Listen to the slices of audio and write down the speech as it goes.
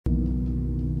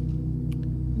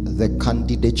the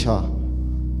candidature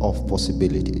of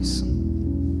possibilities.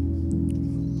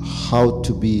 How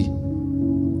to be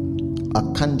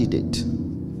a candidate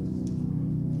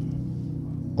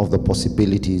of the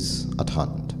possibilities at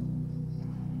hand.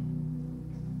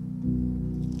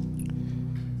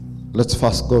 Let's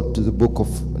first go to the book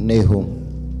of Nahum.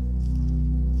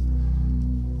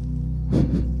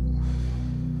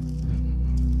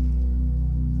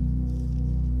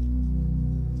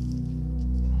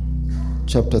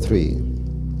 Chapter 3.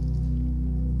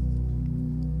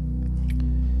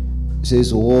 It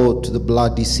says, "Woe to the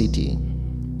bloody city!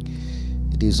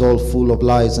 It is all full of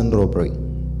lies and robbery.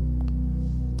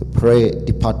 The prey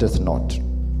departeth not.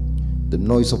 The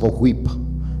noise of a whip,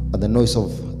 and the noise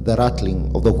of the rattling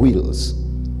of the wheels,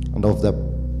 and of the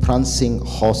prancing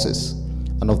horses,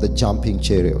 and of the jumping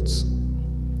chariots.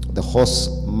 The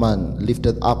horseman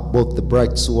lifted up both the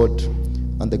bright sword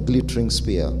and the glittering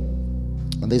spear.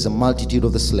 And there is a multitude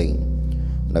of the slain,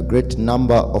 and a great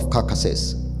number of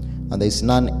carcasses, and there is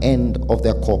none end of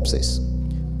their corpses.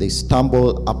 They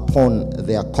stumble upon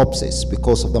their corpses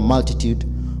because of the multitude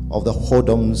of the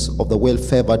whoredoms of the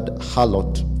well-favored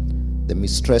harlot, the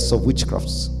mistress of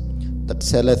witchcrafts, that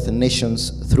selleth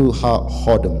nations through her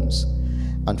whoredoms,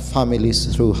 and families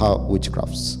through her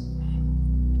witchcrafts.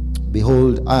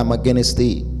 Behold, I am against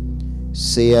thee,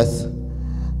 saith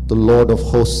the Lord of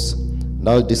hosts, and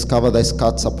I will discover thy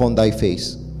skirts upon thy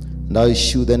face, and I will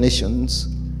shew the nations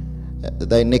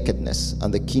thy nakedness,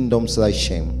 and the kingdoms thy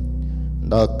shame.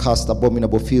 And I will cast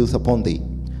abominable filth upon thee,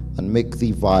 and make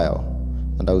thee vile,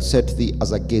 and I will set thee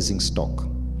as a gazing stock.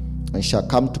 And it shall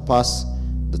come to pass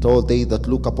that all they that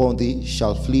look upon thee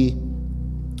shall flee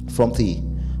from thee,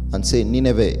 and say,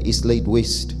 Nineveh is laid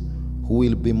waste. Who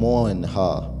will bemoan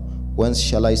her? Whence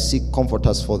shall I seek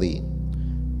comforters for thee?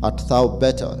 Art thou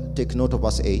better? Take note of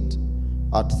verse 8.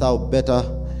 Art thou better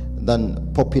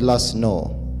than populous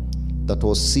No, that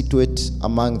was situate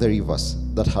among the rivers,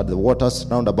 that had the waters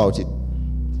round about it,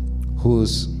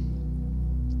 whose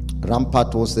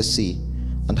rampart was the sea,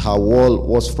 and her wall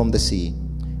was from the sea.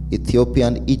 Ethiopia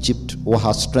and Egypt were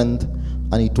her strength,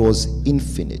 and it was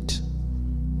infinite."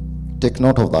 Take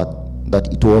note of that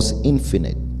it was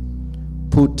infinite.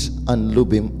 "Put and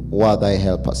Lubim were thy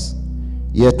helpers.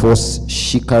 Yet was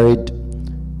she carried,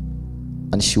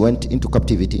 and she went into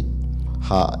captivity.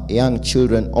 Her young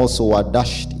children also were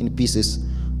dashed in pieces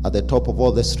at the top of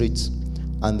all the streets,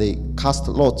 and they cast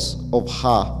lots of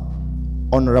her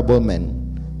honorable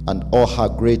men, and all her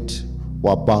great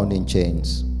were bound in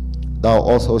chains. Thou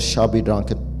also shalt be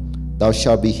drunken, thou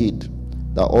shalt be hid,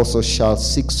 thou also shalt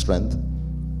seek strength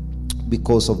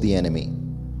because of the enemy.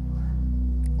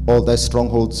 All thy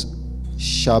strongholds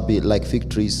shall be like fig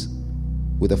trees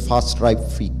with the first ripe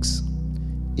figs.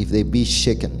 If they be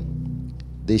shaken,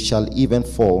 they shall even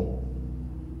fall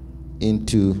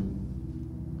into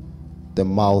the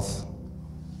mouth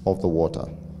of the water,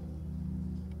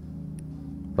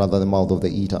 rather the mouth of the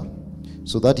eater."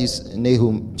 So that is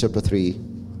Nahum chapter 3,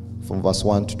 from verse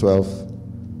 1 to 12.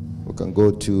 We can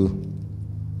go to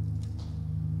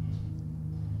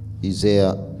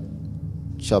Isaiah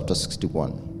chapter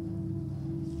 61.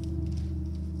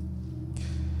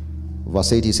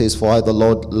 Verse 8, he says, "For I, the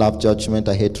Lord, love judgment,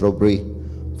 I hate robbery,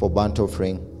 for burnt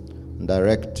offering, and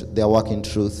direct their work in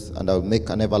truth, and I will make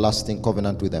an everlasting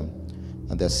covenant with them.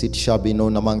 And their seed shall be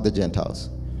known among the Gentiles,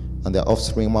 and their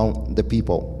offspring among the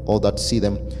people. All that see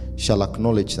them shall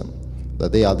acknowledge them,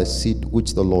 that they are the seed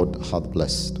which the Lord hath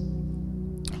blessed.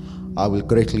 I will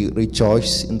greatly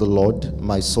rejoice in the Lord.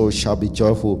 My soul shall be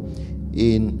joyful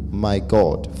in my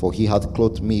God, for he hath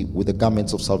clothed me with the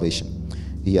garments of salvation.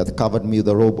 He hath covered me with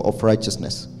the robe of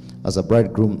righteousness, as a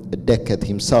bridegroom decketh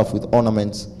himself with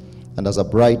ornaments, and as a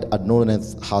bride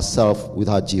adorneth herself with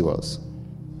her jewels."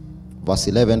 Verse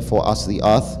 11, "For as the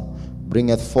earth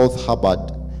bringeth forth her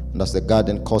bud, and as the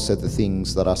garden causeth the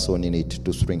things that are sown in it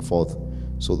to spring forth,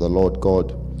 so the Lord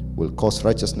God will cause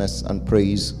righteousness and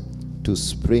praise to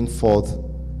spring forth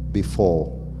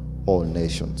before all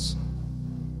nations."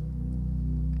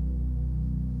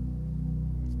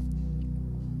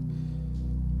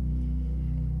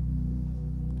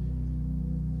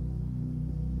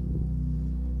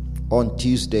 On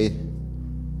Tuesday,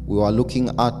 we were looking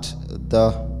at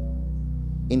the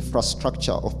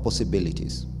infrastructure of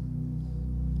possibilities.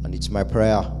 And it's my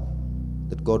prayer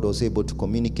that God was able to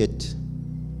communicate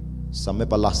some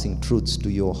everlasting truths to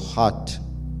your heart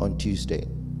on Tuesday.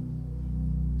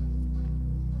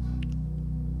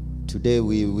 Today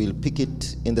we will pick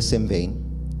it in the same vein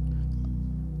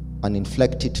and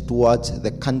inflect it towards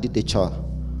the candidature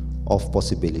of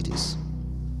possibilities.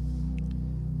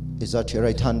 Is at your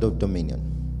right hand of dominion.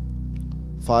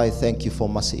 Father, I thank you for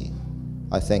mercy.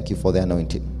 I thank you for the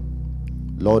anointing.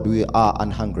 Lord, we are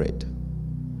an-hungered.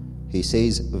 He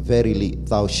says, verily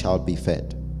thou shalt be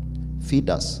fed.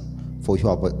 Feed us, for you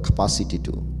have a capacity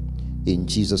to. In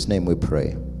Jesus' name we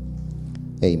pray.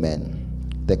 Amen.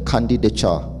 The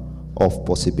candidature of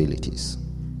possibilities.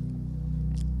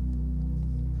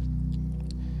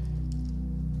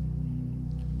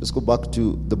 Let's go back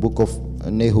to the book of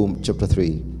Nahum, chapter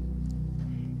 3.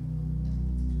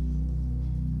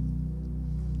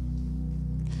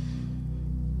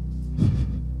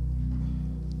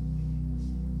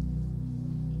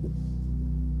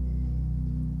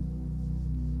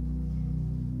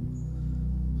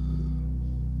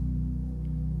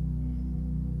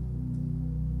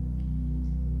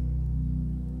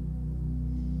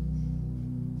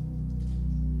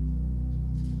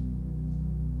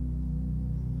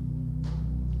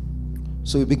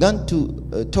 So we began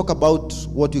to talk about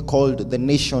what we called the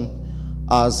nation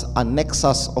as a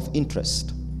nexus of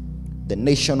interest. The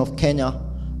nation of Kenya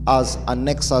as a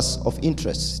nexus of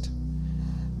interest.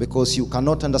 Because you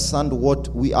cannot understand what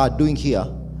we are doing here,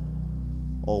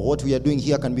 or what we are doing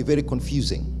here can be very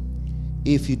confusing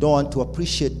if you don't want to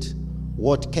appreciate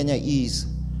what Kenya is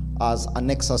as a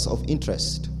nexus of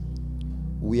interest.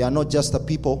 We are not just a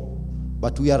people,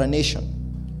 but we are a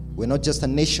nation. We're not just a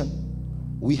nation.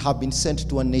 We have been sent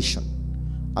to a nation,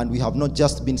 and we have not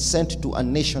just been sent to a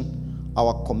nation.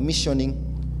 Our commissioning,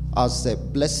 as the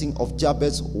blessing of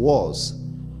Jabez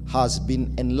has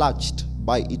been enlarged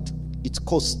by its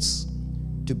costs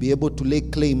to be able to lay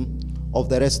claim of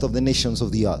the rest of the nations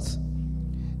of the earth.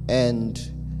 And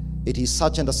it is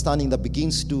such understanding that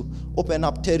begins to open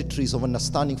up territories of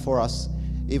understanding for us,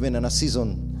 even in a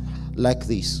season like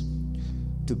this,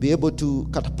 to be able to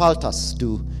catapult us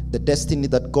to the destiny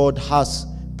that God has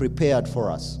prepared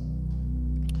for us.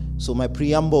 So my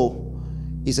preamble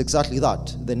is exactly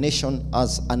that, the nation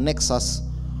as a nexus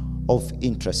of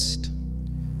interest.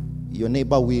 Your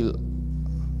neighbor will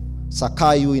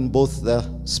succor you in both the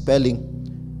spelling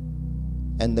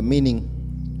and the meaning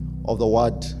of the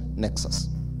word nexus.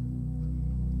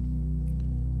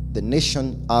 The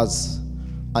nation as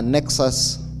a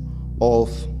nexus of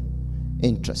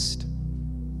interest.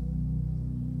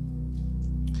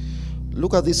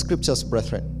 Look at these scriptures,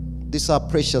 brethren. These are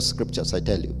precious scriptures, I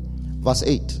tell you. Verse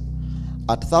 8.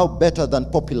 Art thou better than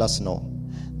popular snow,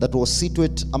 that was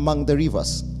situate among the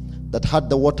rivers, that had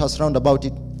the waters round about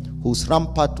it, whose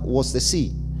rampart was the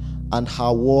sea, and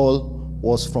her wall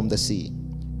was from the sea.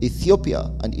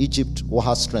 Ethiopia and Egypt were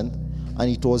her strength, and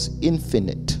it was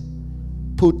infinite.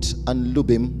 Put and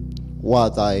Lubim were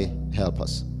thy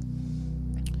helpers.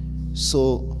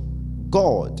 So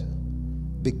God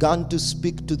began to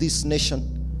speak to this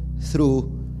nation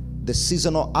through the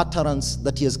seasonal utterance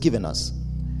that he has given us.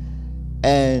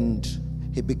 And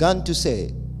he began to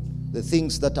say the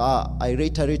things that I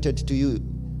reiterated to you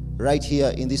right here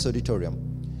in this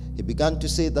auditorium. He began to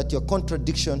say that your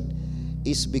contradiction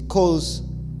is because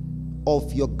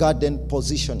of your garden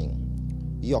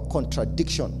positioning. Your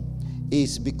contradiction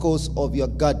is because of your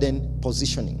garden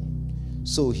positioning.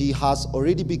 So he has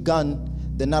already begun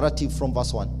the narrative from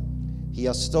verse 1. He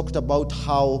has talked about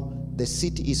how the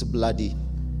city is bloody,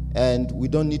 and we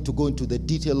don't need to go into the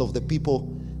detail of the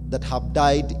people that have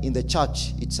died in the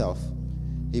church itself.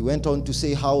 He went on to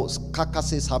say how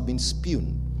carcasses have been spewed.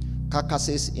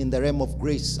 Carcasses in the realm of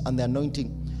grace and the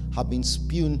anointing have been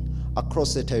spewed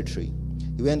across the territory.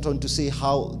 He went on to say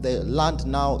how the land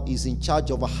now is in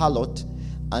charge of a harlot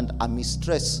and a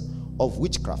mistress of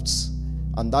witchcrafts.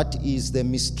 And that is the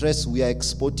mistress we are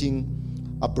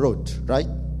exporting abroad, right?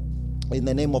 In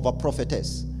the name of a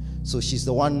prophetess. So she's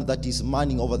the one that is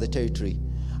manning over the territory.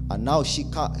 And now she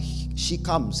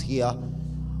comes here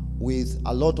with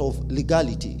a lot of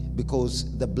legality,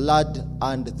 because the blood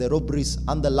and the robberies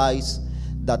and the lies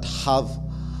that have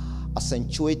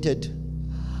accentuated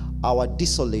our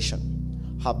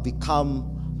desolation have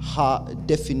become her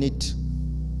definite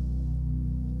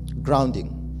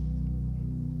grounding.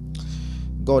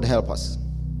 God help us.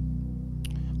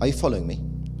 Are you following me?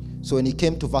 So when he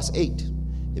came to verse 8,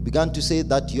 he began to say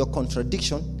that your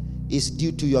contradiction is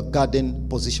due to your garden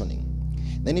positioning.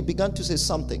 Then he began to say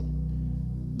something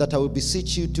that I will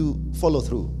beseech you to follow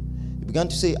through. He began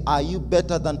to say, are you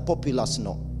better than popular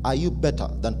snow? Are you better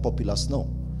than popular snow?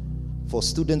 For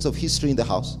students of history in the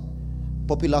house,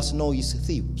 popular snow is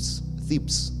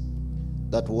Thebes,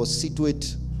 that was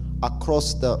situate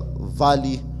across the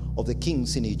valley of the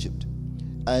kings in Egypt.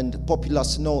 And popular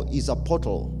snow is a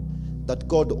portal that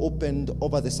God opened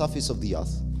over the surface of the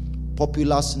earth.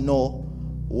 Popular snow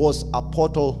was a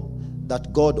portal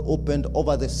that God opened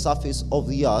over the surface of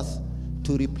the earth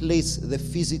to replace the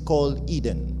physical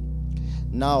Eden.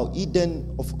 Now,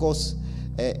 Eden, of course,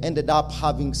 ended up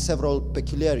having several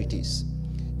peculiarities,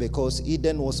 because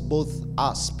Eden was both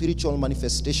a spiritual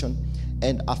manifestation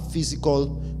and a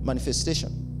physical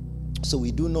manifestation. So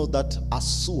we do know that a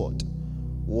sword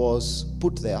was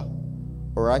put there,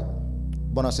 all right,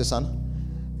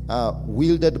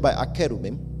 wielded by a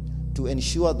cherubim, to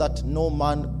ensure that no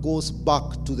man goes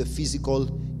back to the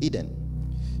physical Eden.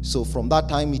 So from that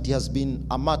time, it has been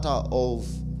a matter of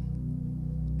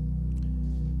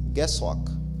guesswork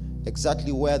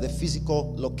exactly where the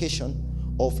physical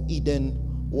location of Eden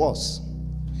was.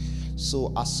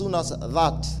 So as soon as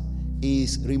that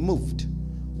is removed,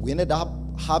 we ended up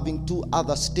having two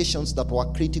other stations that were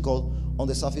critical on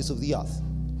the surface of the earth.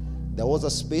 There was a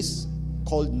space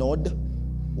called Nod,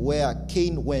 where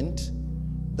Cain went,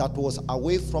 that was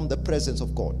away from the presence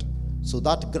of God. So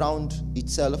that ground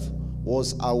itself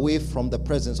was away from the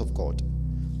presence of God.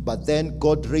 But then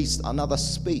God raised another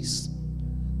space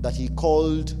that he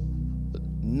called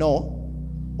No,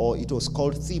 or it was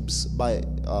called Thebes by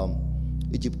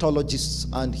Egyptologists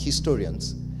and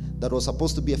historians, that was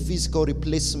supposed to be a physical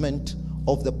replacement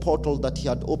of the portal that he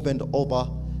had opened over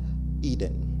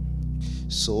Eden.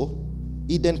 So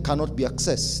Eden cannot be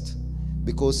accessed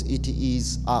because it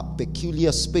is a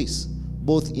peculiar space,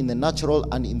 both in the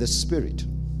natural and in the spirit.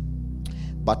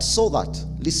 But so that,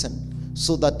 listen,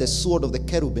 so that the sword of the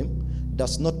cherubim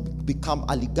does not become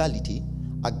a legality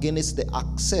against the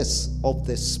access of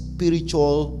the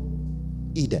spiritual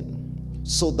Eden,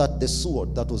 so that the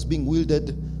sword that was being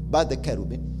wielded by the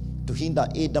cherubim to hinder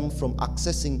Adam from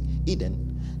accessing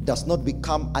Eden does not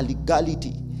become a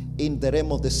legality in the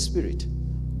realm of the spirit.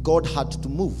 God had to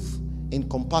move in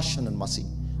compassion and mercy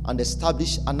and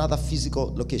establish another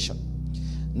physical location.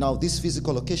 Now, this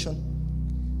physical location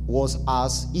was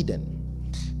as Eden,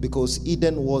 because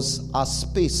Eden was a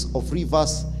space of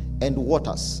rivers and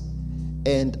waters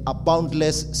and a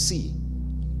boundless sea.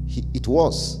 It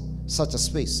was such a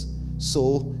space.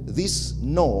 So this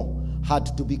No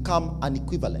had to become an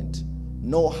equivalent.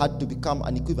 No had to become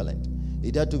an equivalent.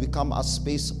 It had to become a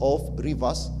space of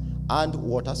rivers and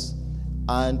waters.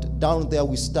 And down there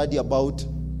we study about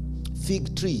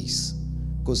fig trees.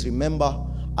 Because remember,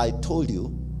 I told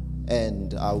you,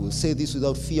 and I will say this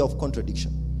without fear of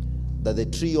contradiction, that the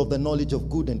tree of the knowledge of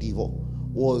good and evil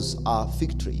was a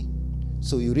fig tree.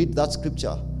 So you read that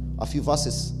scripture, a few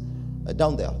verses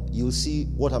down there, you'll see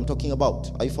what I'm talking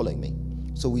about. Are you following me?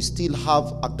 So we still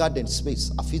have a garden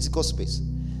space, a physical space,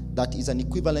 that is an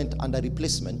equivalent and a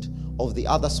replacement of the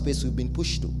other space we've been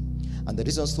pushed to. And the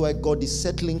reasons why God is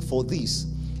settling for this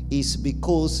is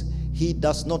because he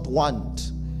does not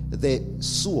want the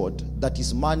sword that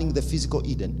is manning the physical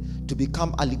Eden to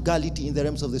become a legality in the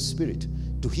realms of the spirit,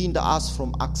 to hinder us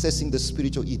from accessing the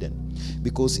spiritual Eden.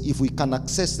 Because if we can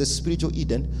access the spiritual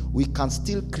Eden, we can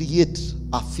still create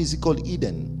a physical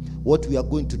Eden, what we are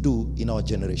going to do in our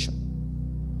generation.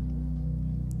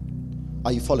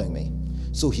 Are you following me?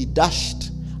 So he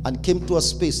dashed and came to a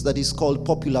space that is called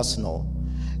Populous No.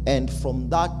 And from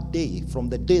that day, from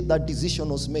the day that decision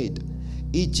was made,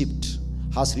 Egypt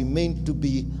has remained to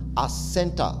be a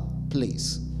center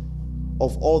place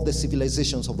of all the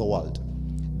civilizations of the world.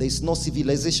 There is no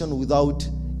civilization without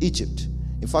Egypt.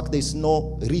 In fact, there is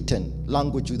no written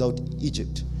language without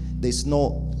Egypt. There is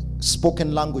no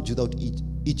spoken language without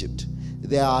Egypt.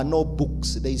 There are no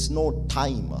books. There is no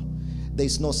time. There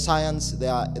is no science.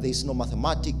 There is no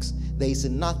mathematics. There is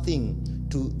nothing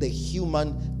to the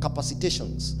human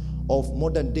capacitations of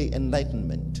modern day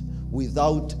enlightenment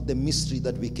without the mystery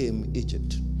that became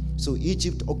Egypt. So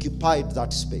Egypt occupied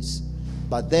that space.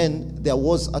 But then there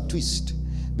was a twist,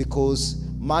 because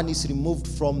man is removed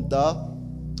from the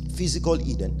physical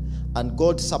Eden and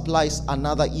God supplies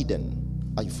another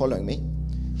Eden. Are you following me?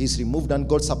 He's removed and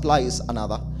God supplies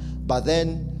another. But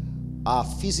then a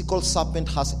physical serpent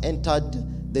has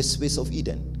entered the space of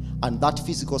Eden, and that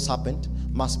physical serpent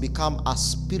must become a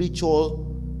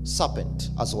spiritual serpent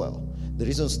as well. The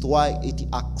reasons why it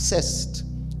accessed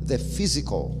the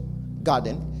physical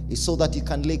garden is so that it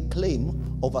can lay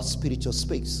claim of a spiritual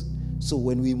space. So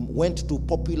when we went to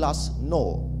Populous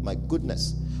No, my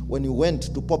goodness, when we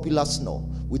went to Populous No,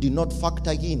 we did not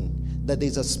factor in that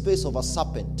there's a space of a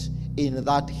serpent in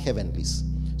that heavenlies.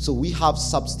 So we have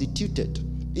substituted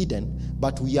Eden,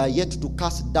 but we are yet to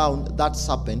cast down that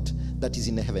serpent that is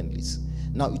in the heavenlies.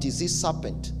 Now it is this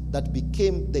serpent that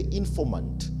became the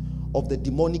informant of the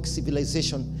demonic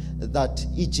civilization that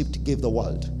Egypt gave the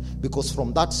world. Because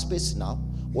from that space now,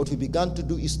 what we began to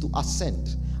do is to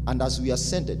ascend. And as we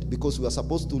ascended, because we are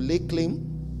supposed to lay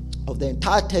claim of the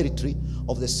entire territory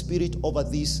of the spirit over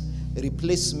this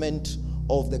replacement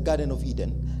of the Garden of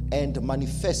Eden and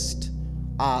manifest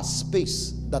a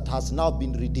space that has now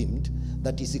been redeemed,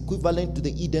 that is equivalent to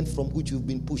the Eden from which you've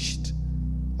been pushed.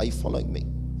 Are you following me?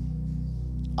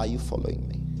 Are you following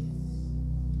me?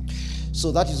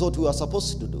 So that is what we are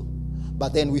supposed to do.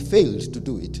 But then we failed to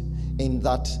do it, in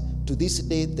that to this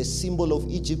day the symbol of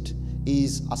Egypt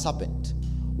is a serpent.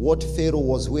 What Pharaoh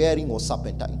was wearing was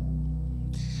serpentine.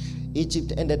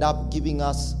 Egypt ended up giving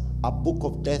us a book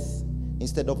of death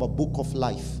instead of a book of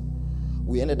life.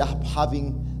 We ended up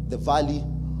having the valley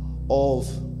of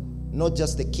not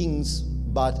just the kings,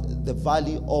 but the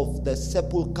valley of the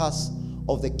sepulchres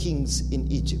of the kings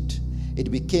in Egypt.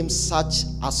 It became such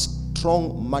a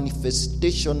strong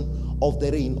manifestation of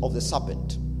the reign of the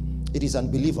serpent. It is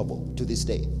unbelievable to this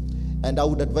day. And I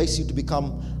would advise you to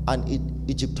become an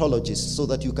Egyptologist so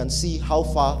that you can see how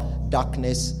far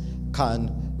darkness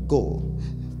can go.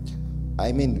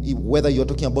 I mean, whether you're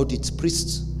talking about its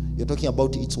priests, you're talking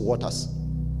about its waters.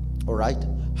 All right?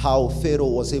 How Pharaoh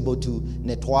was able to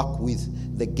network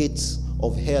with the gates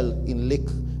of hell in Lake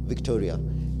Victoria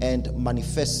and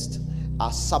manifest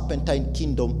a serpentine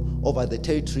kingdom over the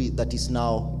territory that is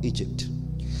now Egypt.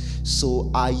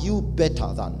 So are you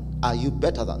better than? Are you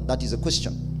better than? That is a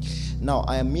question. Now,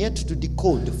 I am yet to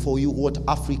decode for you what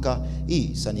Africa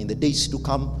is, and in the days to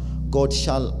come, God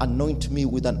shall anoint me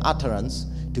with an utterance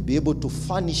to be able to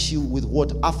furnish you with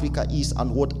what Africa is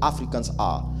and what Africans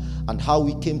are, and how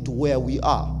we came to where we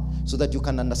are, so that you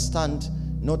can understand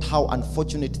not how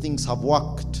unfortunate things have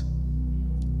worked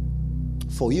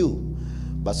for you,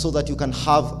 but so that you can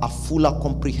have a fuller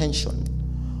comprehension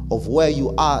of where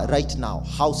you are right now,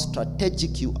 how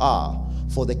strategic you are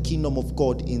for the kingdom of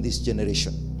God in this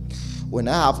generation. When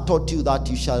I have taught you that,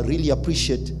 you shall really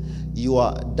appreciate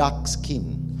your dark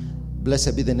skin.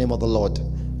 Blessed be the name of the Lord.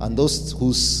 And those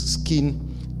whose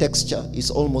skin texture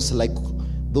is almost like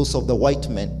those of the white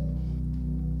men.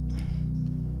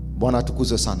 Bwana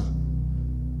tukuzwe sana.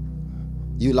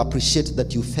 You'll appreciate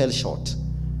that you fell short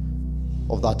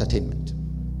of that attainment.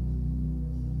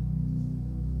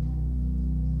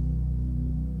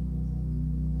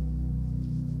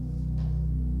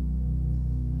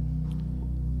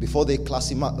 Before they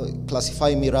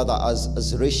classify me rather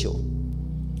as ratio,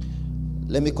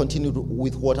 let me continue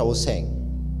with what I was saying.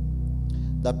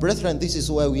 That, brethren, this is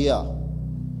where we are.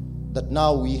 That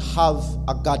now we have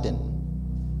a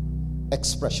garden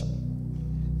expression.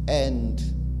 And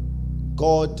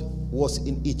God was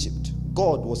in Egypt.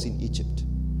 God was in Egypt.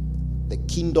 The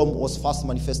kingdom was first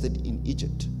manifested in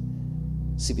Egypt.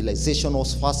 Civilization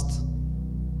was first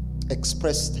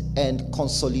expressed and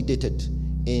consolidated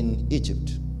in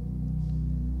Egypt.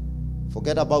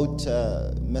 Forget about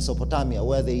Mesopotamia,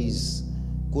 where there is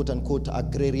quote-unquote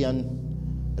agrarian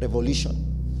revolution,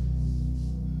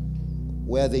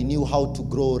 where they knew how to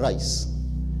grow rice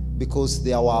because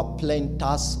there were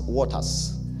plenteous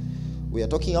waters. We are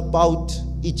talking about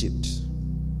Egypt.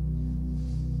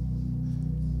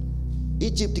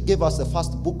 Egypt gave us the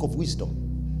first book of wisdom,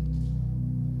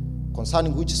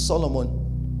 concerning which Solomon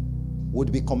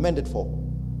would be commended for.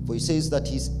 For he says that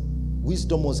his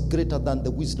wisdom was greater than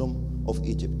the wisdom of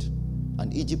Egypt.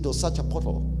 And Egypt was such a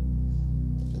portal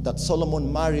that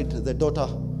Solomon married the daughter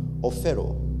of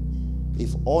Pharaoh,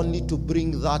 if only to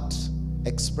bring that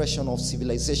expression of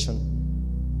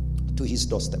civilization to his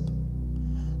doorstep.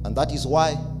 And that is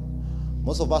why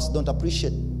most of us don't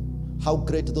appreciate how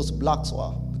great those blacks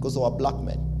were, because they were black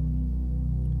men.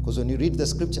 Because when you read the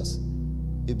scriptures,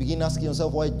 you begin asking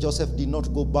yourself why Joseph did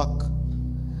not go back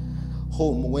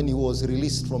home when he was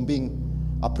released from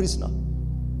being a prisoner.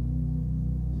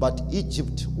 But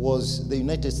Egypt was the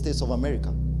United States of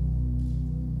America.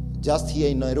 Just here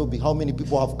in Nairobi, how many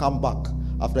people have come back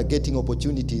after getting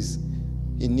opportunities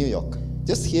in New York?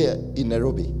 Just here in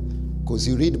Nairobi. Because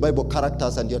you read Bible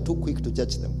characters and you're too quick to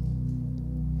judge them.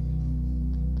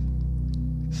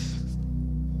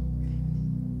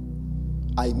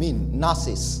 I mean,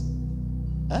 nurses.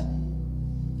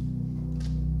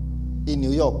 In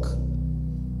New York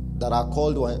that are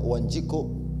called Wanjiko,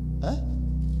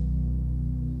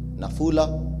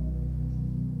 Nafula.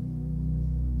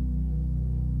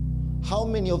 How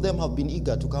many of them have been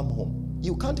eager to come home?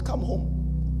 You can't come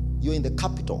home. You're in the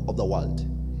capital of the world.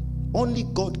 Only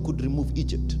God could remove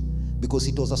Egypt because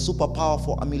it was a superpower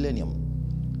for a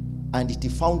millennium. And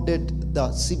it founded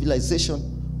the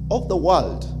civilization of the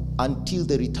world until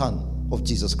the return of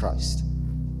Jesus Christ.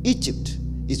 Egypt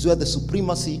is where the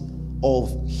supremacy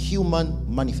of human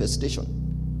manifestation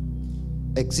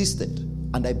existed,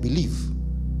 and I believe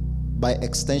by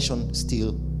extension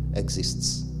still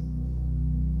exists.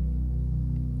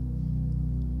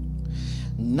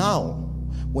 Now,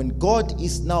 when God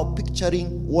is now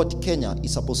picturing what Kenya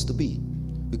is supposed to be,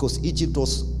 because Egypt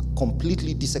was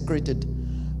completely desecrated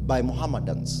by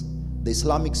Mohammedans. The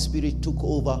Islamic spirit took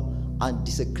over and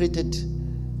desecrated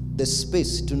the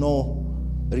space to no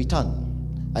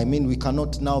return. I mean, we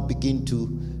cannot now begin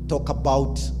to talk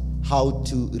about how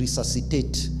to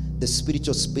resuscitate the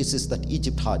spiritual spaces that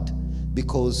Egypt had,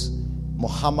 because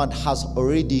Muhammad has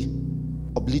already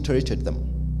obliterated them.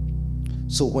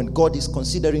 So when God is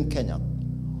considering Kenya,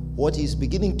 what he's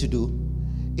beginning to do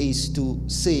is to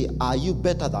say, are you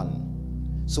better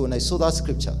than? So when I saw that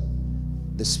scripture,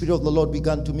 the Spirit of the Lord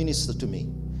began to minister to me,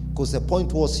 because the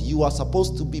point was, you are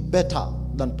supposed to be better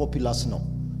than populace now.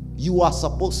 You are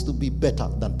supposed to be better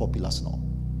than populace now.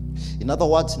 In other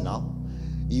words, now,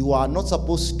 you are not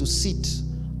supposed to sit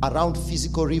around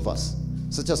physical rivers,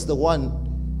 such as the one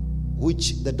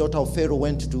which the daughter of Pharaoh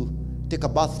went to take a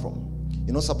bath from.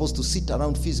 You're not supposed to sit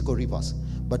around physical rivers,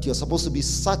 but you're supposed to be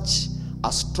such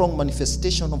a strong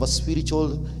manifestation of a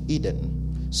spiritual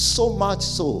Eden. So much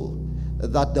so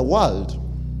that the world,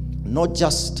 not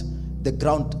just the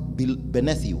ground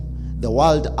beneath you, the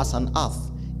world as an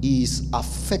earth is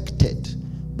affected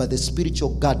by the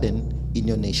spiritual garden in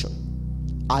your nation.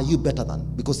 Are you better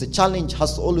than? Because the challenge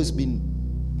has always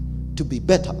been to be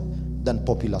better than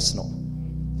populace now.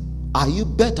 Are you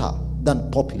better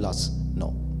than populace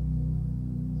now?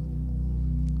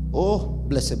 Oh,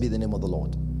 blessed be the name of the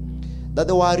Lord. That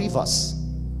there were rivers.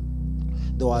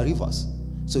 There were rivers.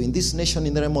 So in this nation,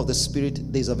 in the realm of the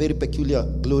spirit, there is a very peculiar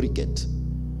glory gate.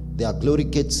 There are glory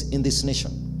gates in this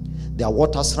nation. There are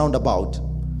waters round about,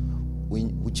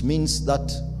 which means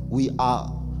that we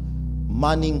are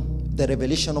manning the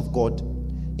revelation of God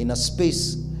in a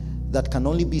space that can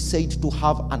only be said to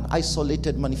have an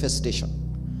isolated manifestation.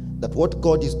 That what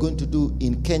God is going to do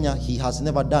in Kenya, he has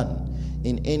never done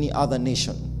in any other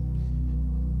nation.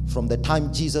 From the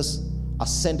time Jesus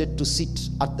ascended to sit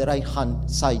at the right hand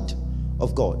side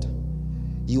of God,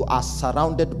 you are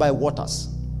surrounded by waters.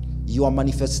 Your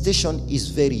manifestation is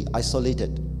very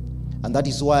isolated. And that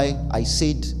is why I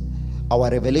said our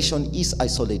revelation is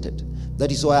isolated.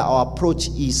 That is why our approach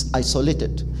is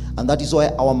isolated. And that is why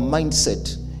our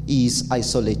mindset is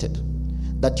isolated.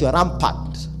 That your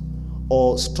rampart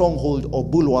or stronghold or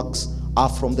bulwarks are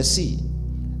from the sea.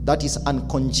 That is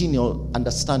uncongenial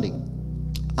understanding.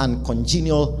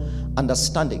 Uncongenial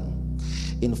understanding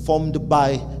informed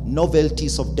by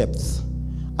novelties of depth.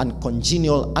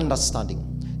 Uncongenial understanding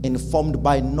informed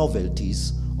by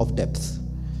novelties of depth.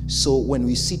 So when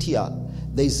we sit here,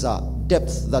 there is a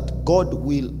depth that God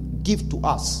will give to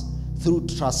us through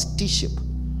trusteeship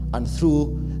and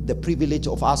through the privilege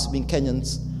of us being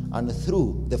Kenyans and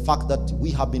through the fact that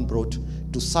we have been brought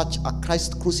to such a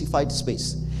Christ crucified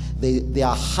space. There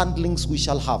are handlings we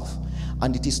shall have,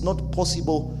 and it is not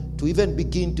possible to even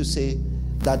begin to say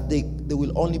that they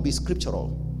will only be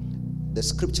scriptural. The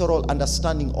scriptural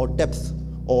understanding or depth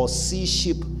or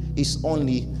seaship is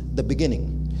only the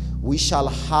beginning. We shall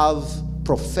have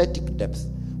prophetic depth.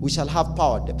 We shall have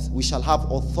power depth. We shall have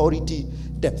authority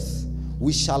depth.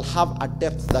 We shall have a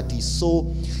depth that is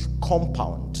so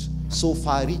compound, so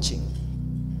far-reaching,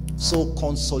 so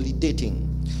consolidating,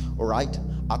 all right,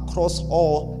 across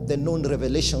all the known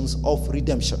revelations of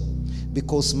redemption,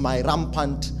 because my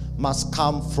rampant must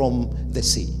come from the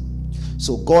sea.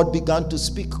 So God began to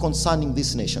speak concerning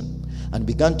this nation and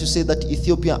began to say that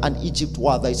Ethiopia and Egypt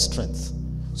were thy strength.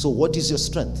 So what is your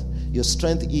strength? Your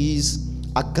strength is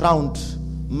a ground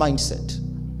mindset.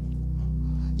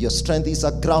 Your strength is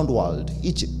a ground world,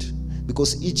 Egypt,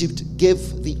 because Egypt gave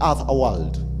the earth a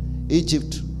world.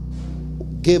 Egypt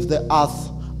gave the earth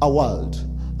a world.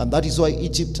 And that is why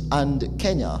Egypt and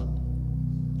Kenya,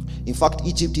 in fact,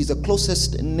 Egypt is the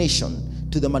closest nation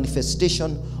to the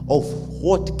manifestation of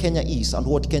what Kenya is and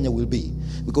what Kenya will be,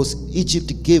 because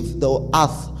Egypt gave the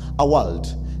earth a world.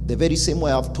 The very same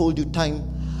way I've told you time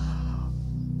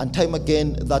and time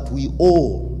again that we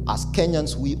owe, as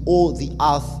Kenyans, we owe the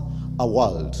earth a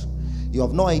world. You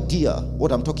have no idea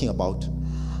what I'm talking about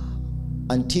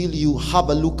until you have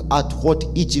a look at what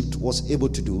Egypt was able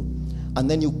to do, and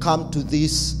then you come to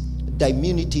these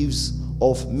diminutives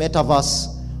of metaverse,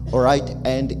 all right,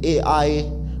 and AI,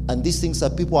 and these things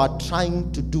that people are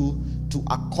trying to do to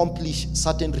accomplish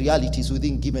certain realities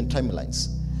within given timelines.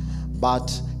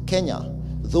 But Kenya,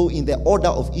 though in the order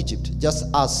of Egypt, just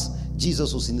as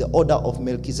Jesus was in the order of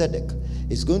Melchizedek,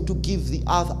 is going to give the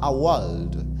earth a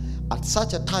world at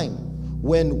such a time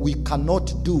when we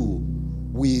cannot do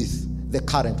with the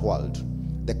current world.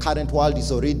 The current world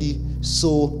is already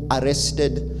so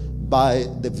arrested by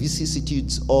the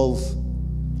vicissitudes of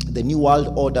the New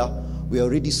World Order. We are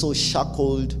already so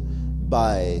shackled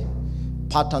by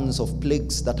patterns of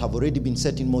plagues that have already been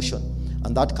set in motion,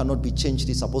 and that cannot be changed.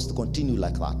 It's supposed to continue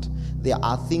like that. There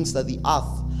are things that the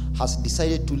earth has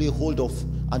decided to lay hold of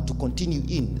and to continue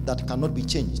in that cannot be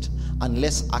changed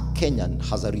unless a Kenyan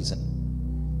has arisen.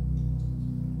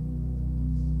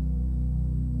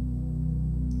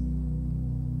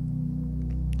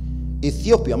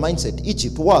 Ethiopia, mindset.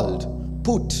 Egypt, world,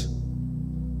 put,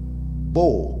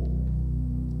 bow,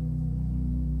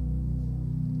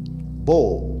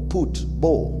 put,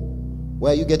 bow.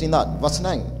 Where are you getting that? Verse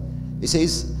 9. It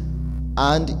says,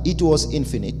 and it was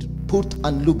infinite. Put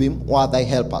and Lubim were thy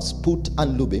helpers. Put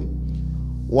and Lubim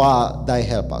were thy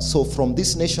helpers. So from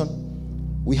this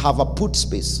nation, we have a put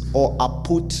space, or a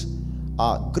put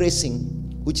gracing,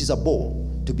 which is a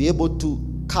bow, to be able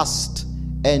to cast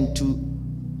and to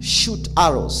shoot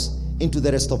arrows into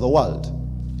the rest of the world.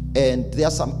 And there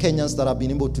are some Kenyans that have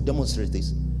been able to demonstrate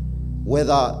this,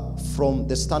 whether from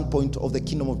the standpoint of the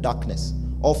kingdom of darkness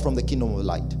or from the kingdom of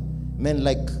light. Men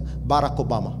like Barack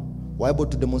Obama were able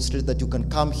to demonstrate that you can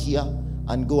come here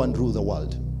and go and rule the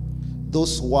world.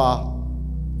 Those who are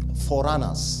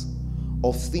forerunners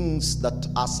of things that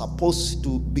are supposed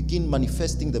to begin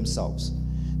manifesting themselves,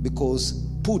 because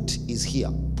put is here.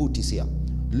 Put is here.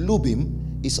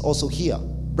 Lubim is also here.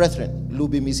 Brethren,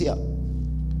 Lubim is here.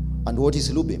 And what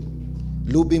is Lubim?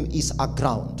 Lubim is a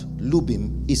ground.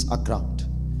 Lubim is a ground.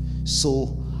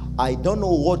 So I don't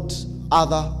know what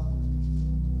other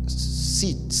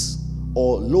seeds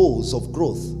or laws of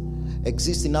growth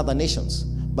exist in other nations,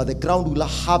 but the ground we'll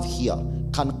have here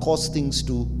can cause things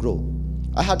to grow.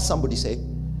 I had somebody say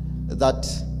that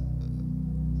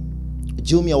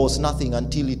Jumia was nothing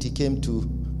until it came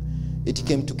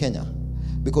to Kenya,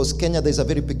 because Kenya, there's a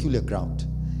very peculiar ground.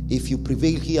 If you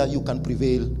prevail here, you can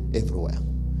prevail everywhere.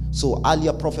 So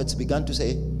earlier prophets began to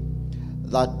say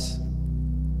that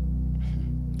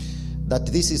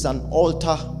this is an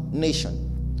altar nation,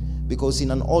 because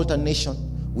in an altar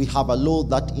nation we have a law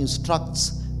that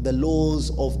instructs the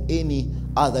laws of any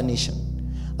other nation.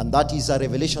 And that is a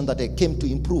revelation that I came to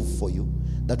improve for you,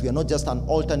 that we are not just an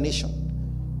altar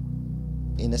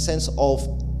nation in a sense of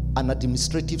an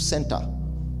administrative center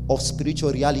of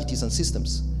spiritual realities and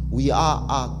systems. We are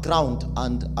a ground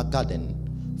and a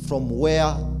garden from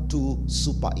where to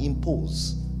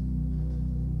superimpose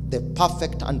the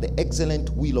perfect and the excellent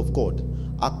will of God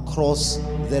across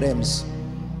the realms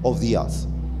of the earth.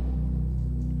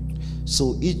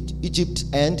 So Egypt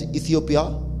and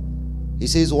Ethiopia, he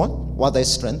says, one, were thy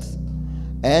strength,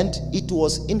 and it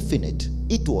was infinite.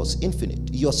 It was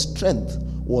infinite. Your strength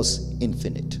was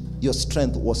infinite. Your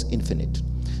strength was infinite.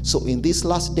 So in these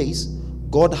last days,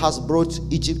 God has brought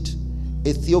Egypt,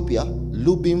 Ethiopia,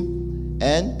 Lubim,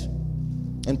 and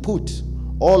Put,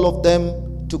 all of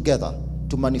them together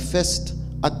to manifest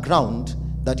a ground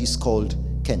that is called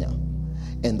Kenya.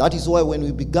 And that is why when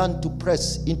we began to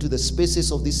press into the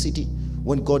spaces of this city,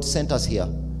 when God sent us here,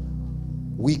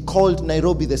 we called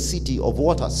Nairobi the city of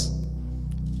waters.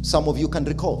 Some of you can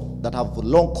recall that have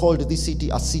long called this city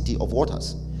a city of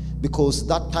waters, because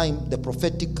that time the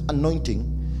prophetic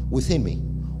anointing within me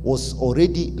was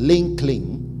already laying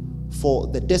claim for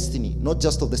the destiny, not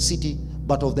just of the city,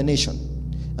 but of the nation.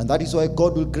 And that is why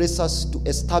God will grace us to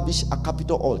establish a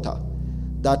capital altar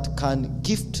that can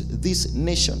gift this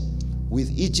nation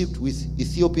with Egypt, with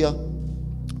Ethiopia,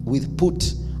 with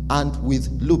Put, and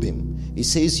with Lubim. He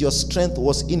says your strength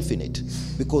was infinite,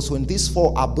 because when these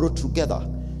four are brought together,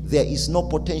 there is no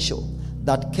potential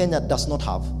that Kenya does not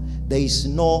have. There is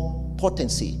no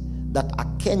potency that a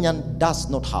Kenyan does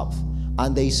not have.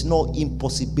 And there is no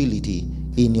impossibility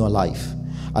in your life.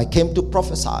 I came to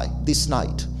prophesy this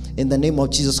night in the name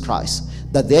of Jesus Christ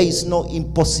that there is no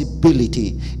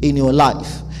impossibility in your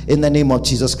life in the name of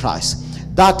Jesus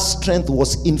Christ. That strength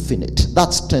was infinite.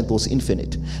 That strength was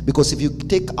infinite. Because if you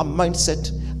take a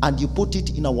mindset and you put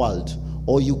it in a world,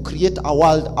 or you create a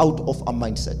world out of a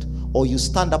mindset, or you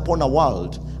stand upon a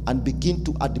world and begin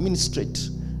to administrate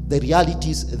the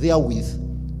realities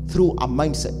therewith through a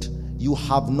mindset, you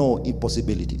have no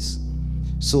impossibilities.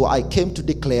 So I came to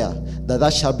declare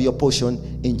that shall be your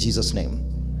portion in Jesus' name.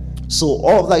 So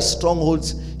all thy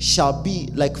strongholds shall be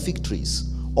like fig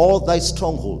trees. All thy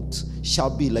strongholds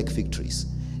shall be like fig trees.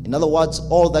 In other words,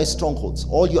 all thy strongholds,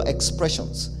 all your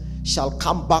expressions shall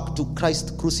come back to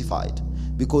Christ crucified,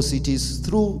 because it is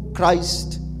through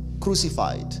Christ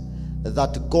crucified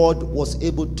that God was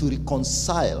able to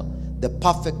reconcile the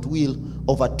perfect will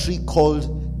of a tree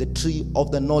called the tree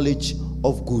of the knowledge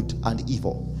of good and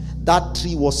evil. That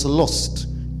tree was lost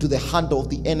to the hand of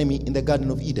the enemy in the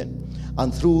Garden of Eden.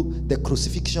 And through the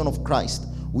crucifixion of Christ,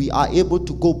 we are able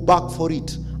to go back for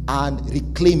it and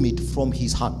reclaim it from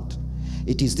his hand.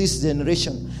 It is this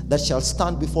generation that shall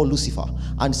stand before Lucifer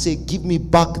and say, give me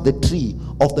back the tree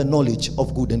of the knowledge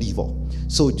of good and evil.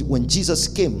 So when Jesus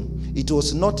came, it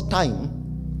was not time.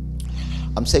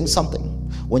 I'm saying something.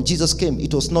 When Jesus came,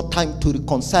 it was not time to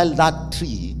reconcile that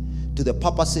tree to the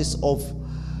purposes of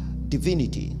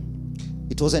divinity.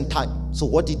 It wasn't time. So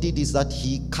what he did is that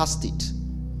he cast it.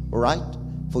 All right?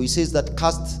 For he says that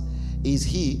cast is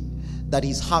he that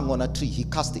is hung on a tree. He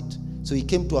cast it. So he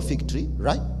came to a fig tree,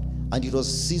 right? And it was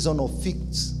season of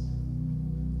figs.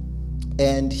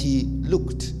 And he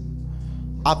looked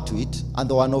up to it, and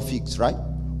there were no figs, right?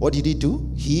 What did he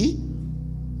do? He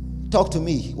talked to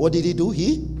me. What did he do?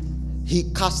 He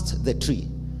cast the tree.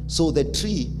 So the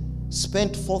tree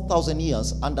spent 4,000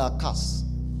 years under a curse.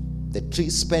 The tree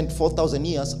spent 4,000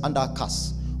 years under a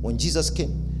curse. When Jesus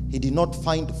came, he did not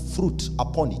find fruit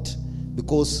upon it,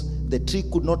 because the tree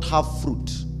could not have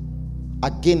fruit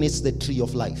against the tree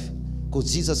of life,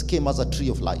 because Jesus came as a tree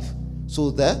of life.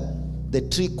 So the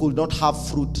tree could not have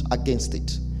fruit against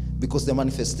it, because the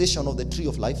manifestation of the tree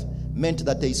of life meant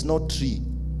that there is no tree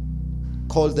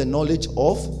called the knowledge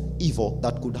of evil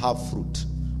that could have fruit.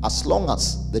 As long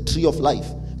as the tree of life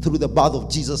through the birth of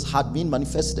Jesus had been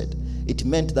manifested, it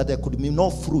meant that there could be no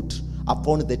fruit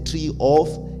upon the tree of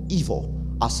evil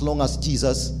as long as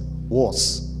Jesus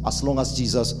was. As long as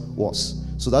Jesus was.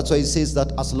 So that's why he says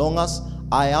that as long as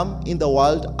I am in the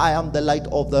world, I am the light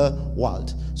of the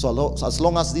world. So as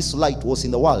long as this light was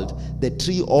in the world, the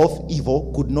tree of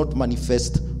evil could not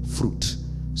manifest fruit.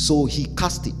 So he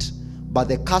cast it. But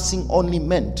the casting only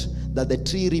meant that the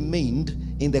tree remained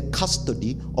in the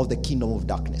custody of the kingdom of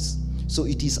darkness. So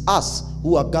it is us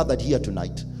who are gathered here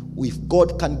tonight. If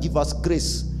God can give us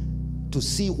grace to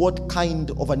see what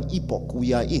kind of an epoch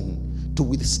we are in, to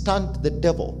withstand the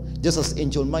devil, just as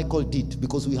Angel Michael did,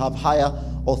 because we have higher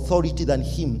authority than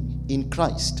him in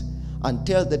Christ, and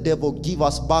tell the devil, give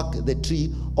us back the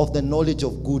tree of the knowledge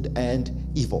of good and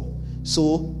evil.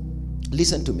 So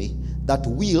listen to me, that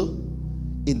will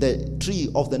in the tree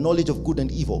of the knowledge of good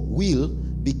and evil, will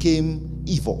became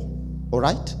evil. All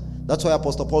right? That's why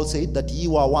Apostle Paul said that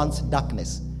you are once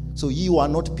darkness. So you are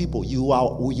not people, you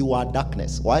are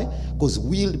darkness. Why? Because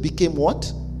will became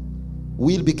what?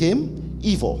 Will became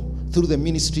evil through the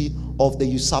ministry of the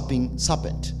usurping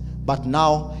serpent. But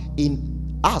now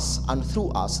in us and through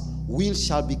us, will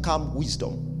shall become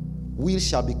wisdom. Will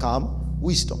shall become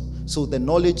wisdom. So the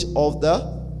knowledge of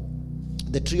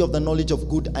the tree of the knowledge of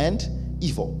good and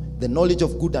evil. The knowledge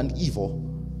of good and evil,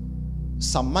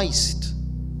 surmised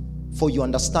for your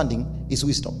understanding, is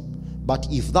wisdom. But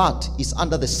if that is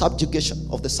under the subjugation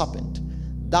of the serpent,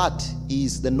 that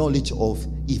is the knowledge of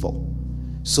evil.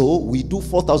 So we do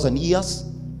 4,000 years.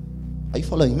 Are you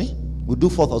following me? We do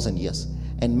 4,000 years.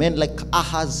 And men like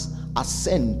Ahaz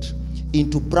ascend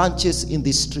into branches in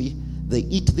this tree. They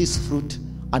eat this fruit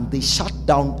and they shut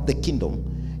down the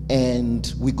kingdom.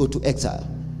 And we go to exile.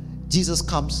 Jesus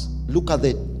comes, looks at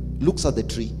the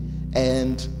tree.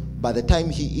 And by the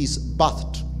time he is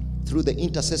birthed through the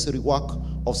intercessory work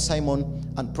of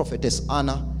Simon and prophetess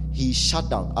Anna, he shut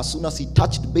down. As soon as he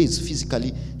touched base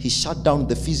physically, he shut down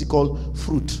the physical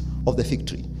fruit of the fig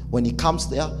tree. When he comes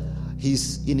there,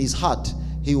 he's in his heart,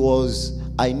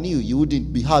 I knew you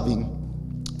wouldn't be having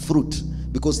fruit,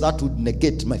 because that would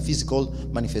negate my physical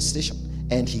manifestation.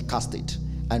 And he cast it.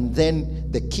 And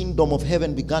then the kingdom of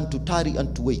heaven began to tarry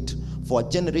and to wait for a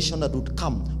generation that would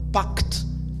come, packed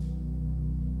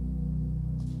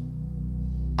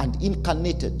and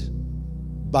incarnated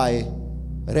by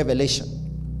revelation,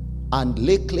 and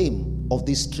lay claim of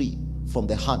this tree from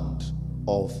the hand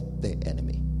of the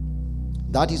enemy.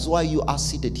 That is why you are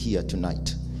seated here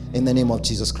tonight, in the name of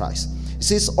Jesus Christ. It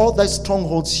says, all thy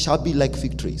strongholds shall be like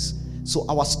fig trees. So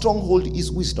our stronghold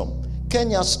is wisdom.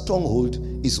 Kenya's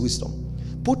stronghold is wisdom.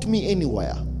 Put me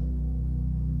anywhere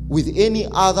with any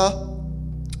other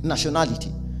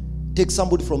nationality. Take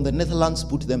somebody from the Netherlands,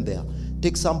 put them there.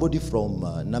 Take somebody from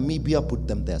Namibia, put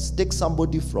them there. Take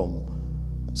somebody from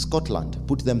Scotland,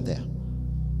 put them there.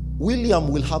 William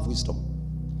will have wisdom.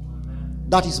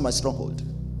 That is my stronghold.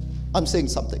 I'm saying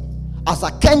something. As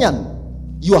a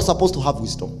Kenyan, you are supposed to have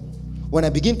wisdom. When I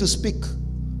begin to speak,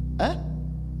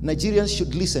 Nigerians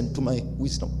should listen to my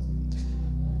wisdom.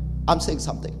 I'm saying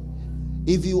something.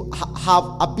 If you have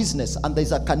a business and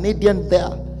there's a Canadian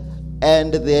there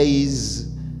and there is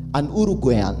an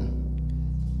Uruguayan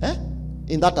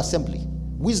in that assembly,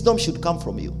 wisdom should come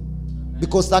from you,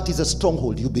 because that is a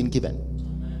stronghold you've been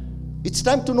given. It's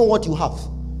time to know what you have,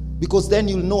 because then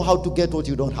you'll know how to get what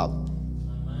you don't have.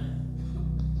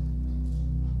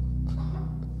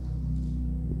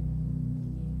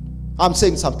 I'm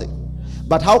saying something.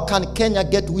 But how can Kenya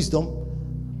get wisdom?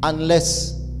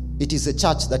 unless it is a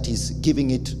church that is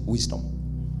giving it wisdom.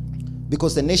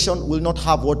 Because the nation will not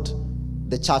have what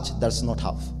the church does not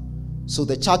have. So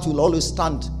the church will always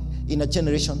stand in a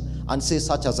generation and say,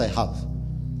 such as I have.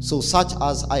 So such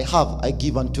as I have, I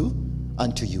give unto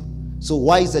you. So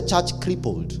why is the church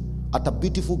crippled at a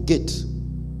beautiful gate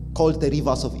called the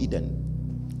rivers of Eden?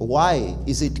 Why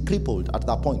is it crippled at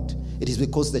that point? It is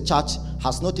because the church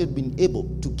has not yet been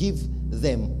able to give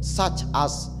them such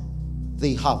as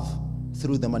they have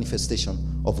through the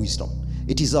manifestation of wisdom.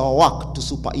 It is our work to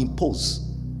superimpose.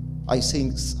 I'm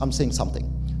saying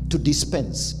something. To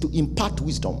dispense, to impart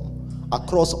wisdom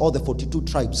across all the 42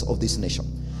 tribes of this nation.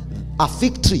 A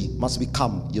fig tree must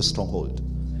become your stronghold.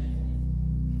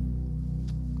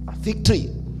 A fig tree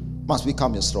must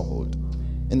become your stronghold.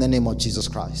 In the name of Jesus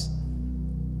Christ.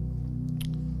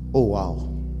 Oh, wow.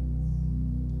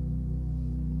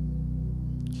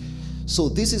 So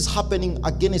this is happening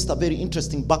against a very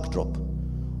interesting backdrop.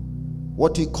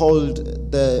 What we called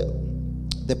the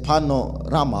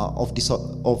panorama of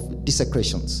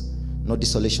desecrations, not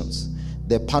desolations.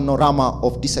 The panorama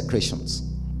of desecrations.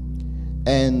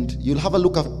 And you'll have a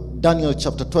look at Daniel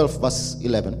chapter 12 verse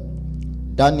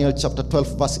 11. Daniel chapter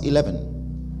 12 verse 11.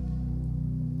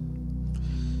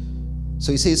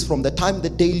 So he says, from the time the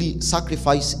daily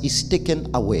sacrifice is taken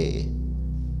away.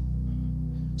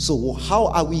 So how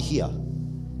are we here?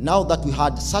 Now that we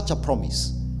had such a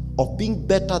promise of being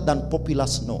better than popular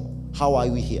snow, how are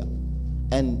we here?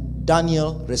 And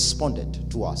Daniel responded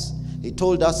to us. He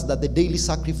told us that the daily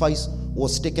sacrifice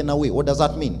was taken away. What does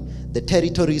that mean? The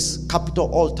territory's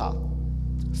capital altar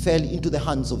fell into the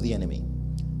hands of the enemy.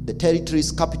 The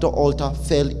territory's capital altar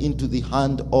fell into the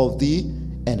hand of the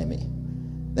enemy.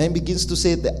 Then he begins to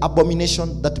say, the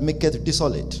abomination that maketh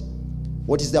desolate.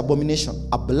 What is the abomination?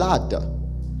 A blood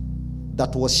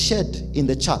that was shed in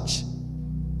the church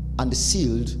and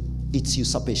sealed its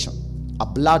usurpation. A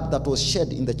blood that was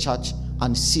shed in the church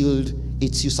and sealed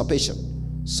its usurpation.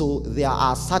 So there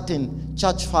are certain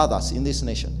church fathers in this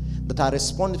nation that are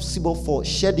responsible for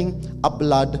shedding a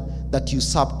blood that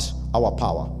usurped our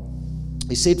power.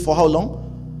 He said, for how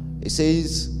long? He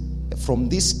says, from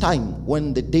this time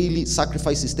when the daily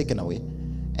sacrifice is taken away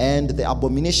and the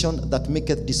abomination that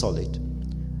maketh desolate.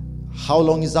 How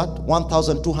long is that?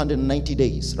 1,290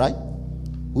 days, right?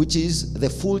 Which is the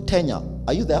full tenure.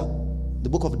 Are you there? The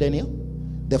book of Daniel?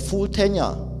 The full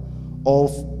tenure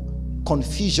of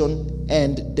confusion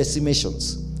and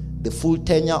decimations. The full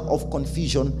tenure of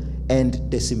confusion and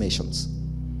decimations.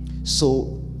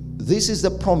 So this is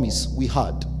the promise we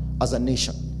had as a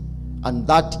nation. And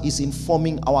that is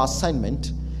informing our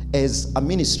assignment as a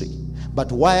ministry.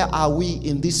 But why are we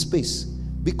in this space?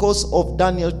 Because of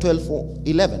Daniel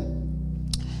 12:11.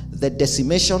 The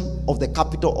decimation of the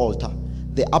capital altar,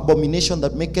 the abomination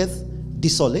that maketh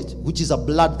desolate, which is a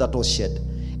blood that was shed.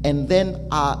 And then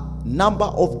a number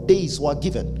of days were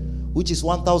given, which is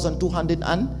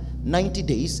 1,290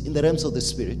 days in the realms of the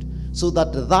spirit, so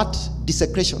that that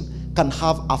desecration can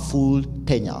have a full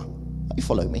tenure. Are you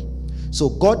following me? So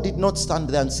God did not stand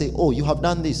there and say, oh, you have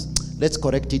done this, let's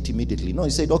correct it immediately. No,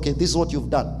 he said, okay, this is what you've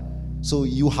done. So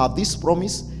you have this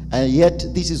promise, and yet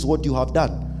this is what you have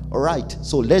done. All right,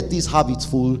 so let this have its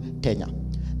full tenure.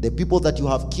 The people that you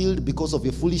have killed because of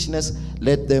your foolishness,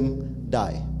 let them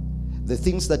die. The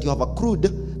things that you have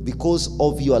accrued because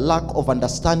of your lack of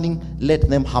understanding, let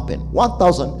them happen.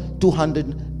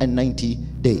 1,290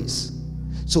 days.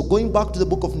 So going back to the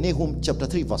book of Nahum chapter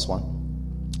 3 verse 1.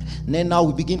 Then now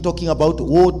we begin talking about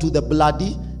woe to the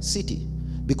bloody city.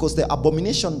 Because the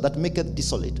abomination that maketh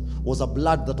desolate was a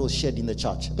blood that was shed in the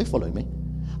church. Are you following me?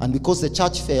 And because the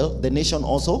church fell, the nation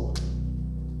also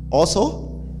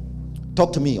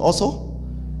talk to me,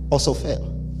 also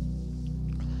fell.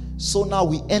 So now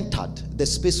we entered the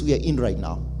space we are in right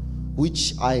now,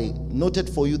 which I noted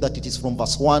for you that it is from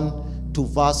verse 1 to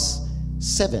verse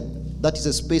 7. That is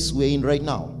a space we are in right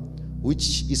now,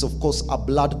 which is of course a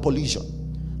blood pollution.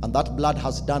 And that blood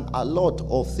has done a lot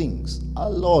of things, a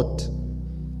lot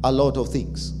of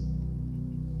things,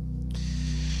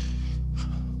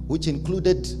 which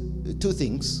included two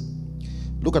things.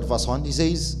 Look at verse 1. He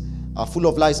says, full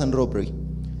of lies and robbery,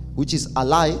 which is a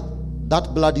lie.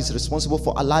 That blood is responsible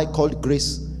for a lie called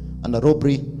grace and a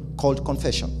robbery called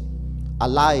confession. A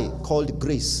lie called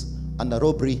grace and a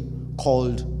robbery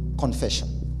called confession.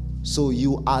 So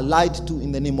you are lied to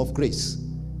in the name of grace.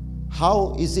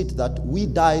 How is it that we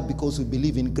die because we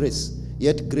believe in grace,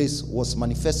 yet grace was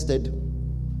manifested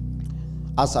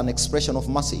as an expression of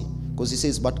mercy? Because he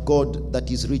says, but God that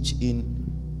is rich in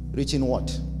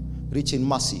what? Rich in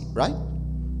mercy, right?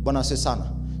 Bwana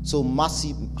sana. So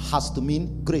mercy has to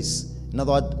mean grace In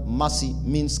other words, mercy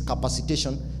means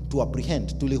capacitation to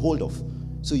apprehend, to lay hold of.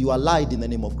 So you are lied in the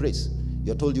name of grace.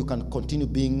 You're told you can continue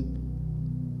being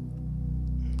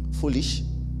foolish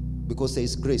because there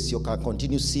is grace. You can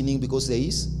continue sinning because there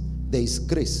is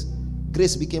grace.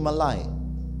 Grace became a lie.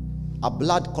 A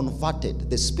blood converted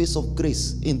the space of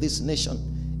grace in this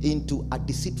nation into a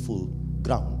deceitful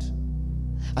ground.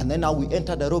 And then now we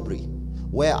enter the robbery,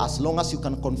 where as long as you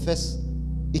can confess,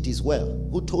 it is well.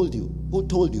 Who told you? Who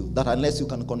told you that unless you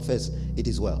can confess, it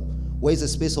is well? Where is the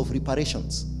space of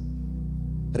reparations,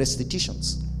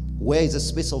 restitutions? Where is the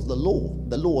space of the law?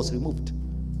 The law was removed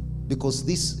because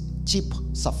these cheap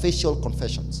superficial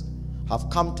confessions have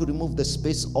come to remove the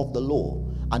space of the law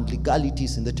and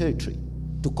legalities in the territory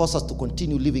to cause us to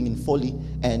continue living in folly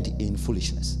and in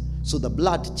foolishness. So the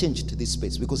blood changed this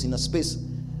space, because in a space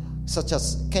such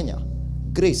as Kenya,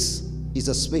 grace is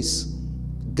a space.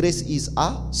 Grace is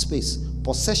a space.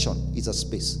 Possession is a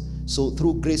space. So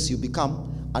through grace you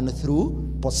become, and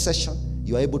through possession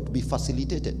you are able to be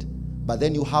facilitated. But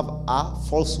then you have a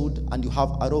falsehood and you have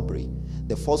a robbery.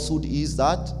 The falsehood is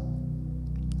that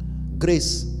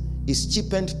grace is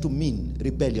cheapened to mean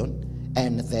rebellion,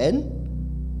 and then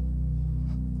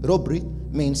robbery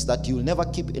means that you will never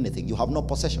keep anything. You have no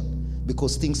possession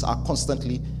because things are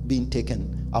constantly being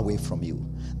taken away from you.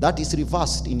 That is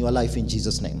reversed in your life in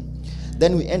Jesus' name.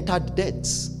 Then we entered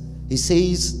debts. He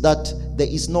says that there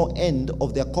is no end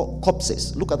of their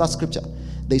corpses. Look at that scripture.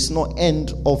 There is no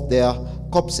end of their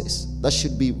corpses. That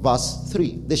should be verse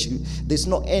 3. There's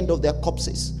no end of their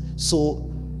corpses.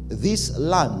 So this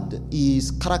land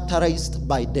is characterized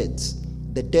by deaths.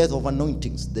 The death of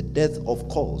anointings, the death of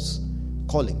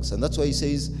callings. And that's why he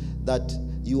says that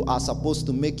you are supposed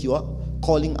to make your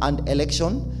calling and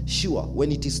election sure.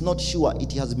 When it is not sure,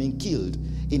 it has been killed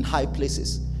in high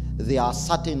places. There are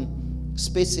certain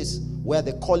spaces where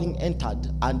the calling entered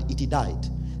and it died.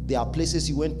 There are places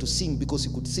you went to sing because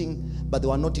you could sing, but they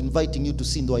were not inviting you to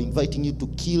sing. They were inviting you to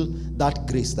kill that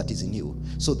grace that is in you.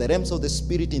 So the realms of the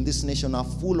spirit in this nation are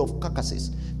full of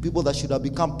carcasses. People that should have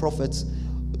become prophets,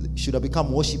 should have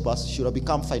become worshippers, should have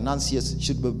become financiers,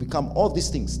 should have become all these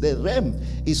things. The realm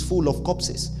is full of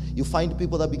corpses. You find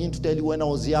people that begin to tell you, when I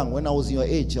was young, when I was your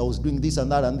age, I was doing this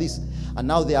and that and this, and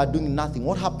now they are doing nothing.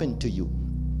 What happened to you?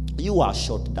 You are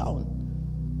shot down.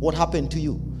 What happened to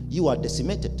you? You are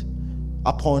decimated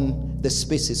upon the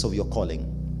spaces of your calling.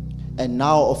 And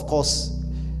now, of course,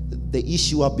 the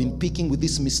issue I've been picking with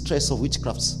this mistress of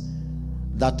witchcrafts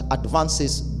that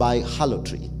advances by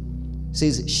harlotry.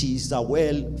 Says she is a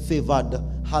well-favored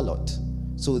harlot.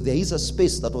 So there is a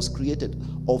space that was created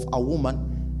of a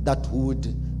woman that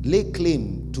would lay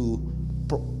claim to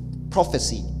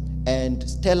prophecy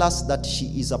and tell us that she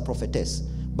is a prophetess.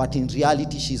 But in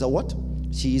reality, she is a what?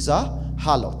 She is a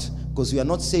harlot. Because we are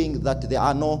not saying that there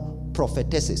are no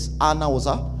prophetesses. Anna was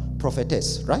a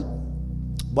prophetess, right?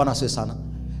 Bwana asifiwe sana.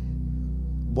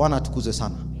 Bwana atukuzwe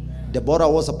sana. Deborah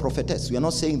was a prophetess. We are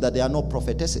not saying that there are no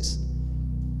prophetesses,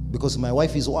 because my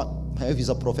wife is one. My wife is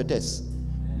a prophetess.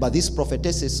 But these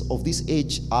prophetesses of this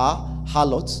age are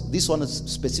harlots. This one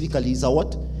specifically is a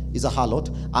what? Is a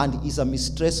harlot, and is a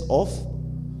mistress of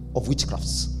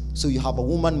witchcrafts. So you have a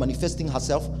woman manifesting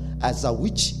herself as a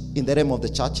witch in the realm of the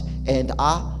church and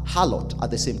a harlot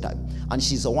at the same time. And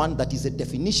she's the one that is the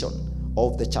definition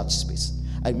of the church space.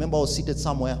 I remember I was seated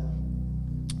somewhere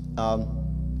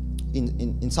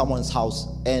in someone's house,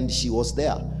 and she was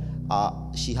there.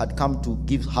 She had come to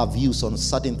give her views on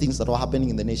certain things that were happening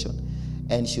in the nation.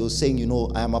 And she was saying,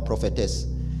 I am a prophetess.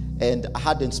 And I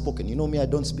hadn't spoken. You know me, I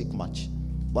don't speak much.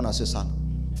 Bwana asifiwe sana.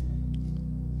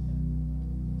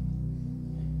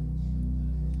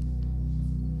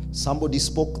 Somebody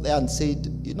spoke there and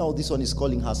said, this one is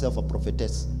calling herself a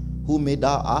prophetess. Who made her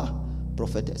a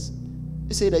prophetess?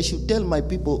 He said, I should tell my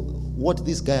people what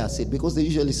this guy has said, because they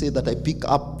usually say that I pick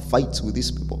up fights with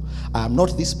these people. I am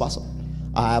not this person.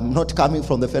 I am not coming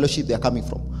from the fellowship they are coming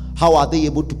from. How are they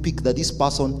able to pick that this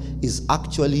person is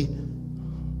actually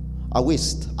a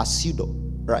waste, a pseudo,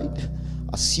 right?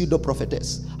 A pseudo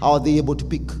prophetess? How are they able to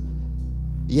pick?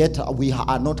 Yet we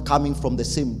are not coming from the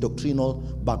same doctrinal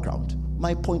background.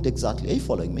 My point exactly. Are you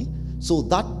following me? So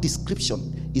that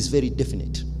description is very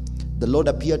definite. The Lord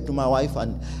appeared to my wife,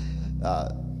 and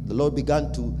the Lord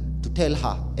began to tell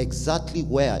her exactly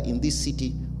where in this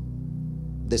city,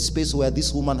 the space where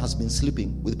this woman has been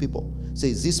sleeping with people.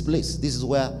 Says this place, this is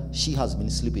where she has been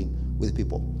sleeping with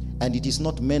people. And it is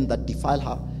not men that defile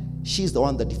her. She is the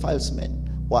one that defiles men.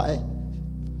 Why?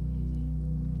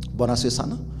 Bwana asifiwe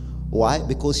sana. Why?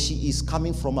 Because she is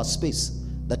coming from a space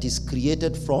that is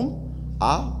created from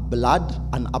a blood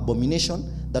and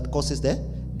abomination that causes the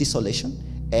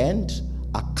desolation, and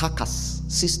a carcass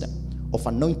system of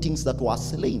anointings that were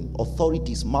slain,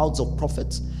 authorities, mouths of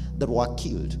prophets that were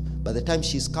killed. By the time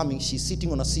she's coming, she's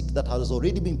sitting on a seat that has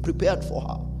already been prepared for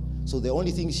her. So the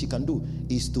only thing she can do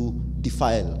is to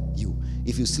defile you.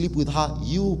 If you sleep with her,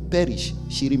 you perish.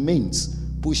 She remains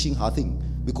pushing her thing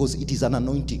because it is an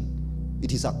anointing.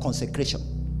 It is a consecration.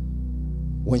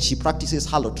 When she practices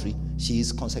harlotry, she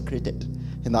is consecrated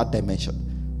in that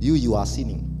dimension. You are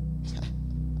sinning.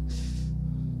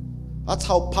 That's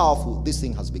how powerful this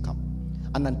thing has become.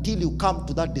 And until you come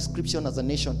to that description as a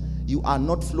nation, you are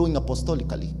not flowing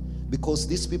apostolically, because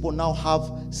these people now have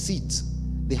seats.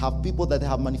 They have people that they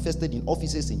have manifested in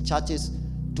offices, in churches,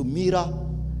 to mirror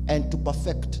and to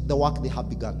perfect the work they have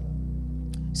begun.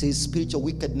 It says spiritual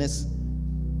wickedness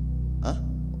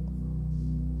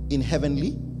in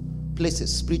heavenly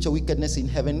places. Spiritual wickedness in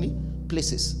heavenly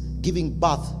places, giving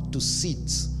birth to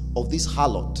seeds of this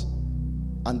harlot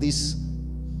and this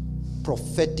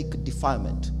prophetic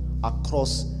defilement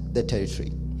across the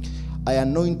territory. I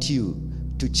anoint you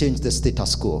to change the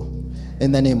status quo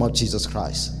in the name of Jesus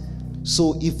Christ.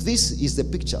 So if this is the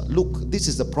picture, look, this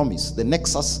is the promise, the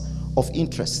nexus of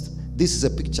interest. This is a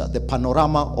picture, the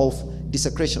panorama of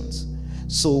desecrations.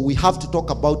 So we have to talk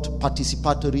about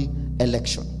participatory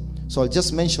election. So I'll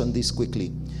just mention this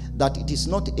quickly, that it is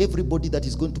not everybody that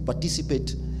is going to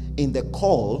participate in the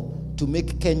call to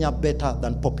make Kenya better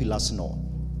than populace know.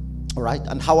 All right,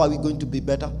 and how are we going to be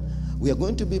better? We are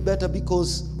going to be better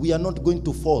because we are not going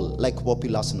to fall like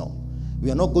populace know.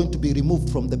 We are not going to be removed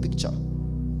from the picture.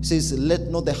 It says, let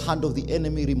not the hand of the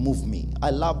enemy remove me.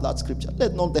 I love that scripture.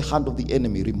 Let not the hand of the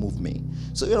enemy remove me.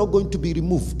 So you're not going to be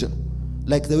removed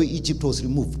like the way Egypt was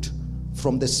removed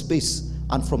from the space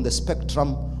and from the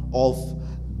spectrum of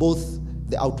both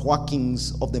the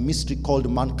outworkings of the mystery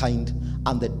called mankind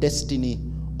and the destiny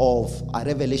of a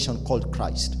revelation called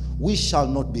Christ. We shall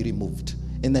not be removed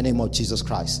in the name of Jesus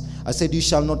Christ. I said, you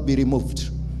shall not be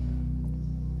removed.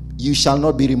 You shall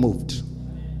not be removed.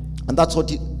 And that's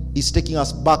what is taking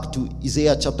us back to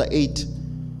Isaiah chapter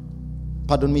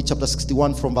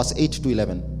 61 from verse 8 to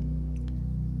 11.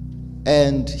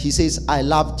 And he says, I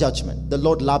love judgment. The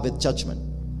Lord loveth judgment.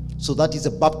 So that is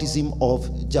a baptism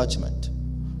of judgment.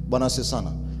 Bwana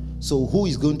Sesana. So who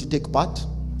is going to take part?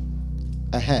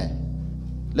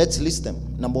 Let's list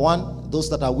them. Number one, those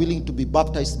that are willing to be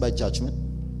baptized by judgment.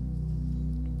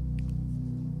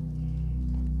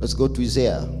 Let's go to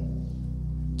Isaiah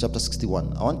chapter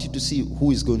 61. I want you to see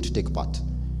who is going to take part.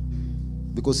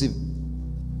 Because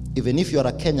even if you are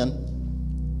a Kenyan,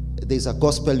 there's a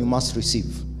gospel you must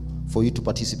receive for you to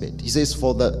participate. He says,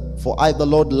 for I the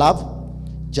Lord love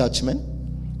judgment.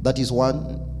 That is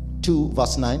 2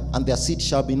 verse 9. And their seed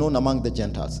shall be known among the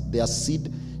Gentiles. Their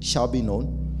seed shall be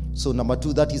known. So number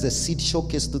 2, that is a seed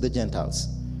showcase to the Gentiles.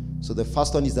 So the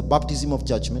first one is the baptism of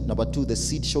judgment. Number 2, the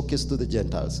seed showcase to the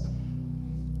Gentiles.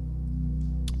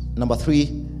 Number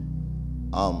 3,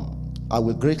 I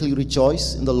will greatly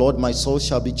rejoice in the Lord. My soul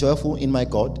shall be joyful in my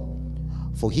God,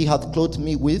 for he hath clothed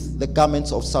me with the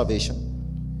garments of salvation.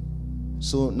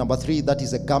 So number 3, that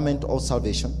is a garment of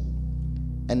salvation.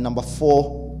 And number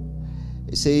 4,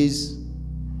 it says,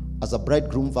 as a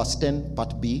bridegroom, verse 10,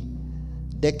 part B,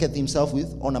 decketh himself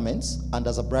with ornaments, and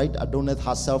as a bride adorneth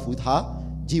herself with her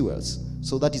jewels.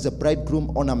 So that is a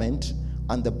bridegroom ornament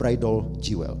and the bridal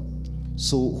jewel.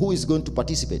 So who is going to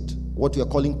participate? What we are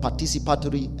calling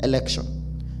participatory election.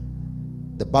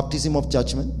 The baptism of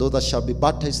judgment, those that shall be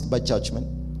baptized by judgment.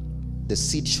 The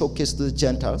seed showcase to the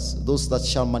Gentiles, those that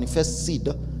shall manifest seed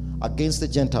against the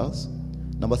Gentiles.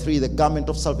 Number 3, the garment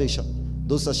of salvation,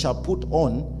 those that shall put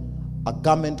on a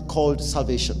garment called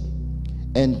salvation.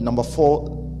 And number 4,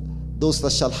 those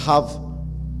that shall have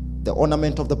the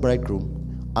ornament of the bridegroom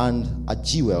and a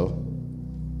jewel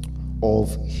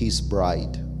of his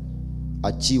bride.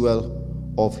 A jewel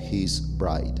of his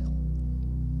bride.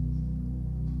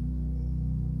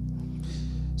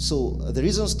 So the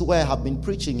reasons to why I have been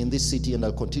preaching in this city, and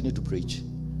I'll continue to preach,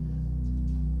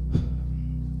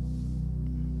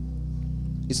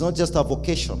 it's not just a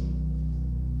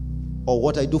vocation or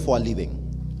what I do for a living.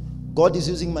 God is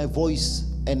using my voice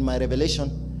and my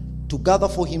revelation to gather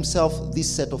for himself this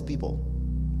set of people.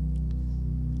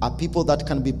 A people that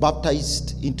can be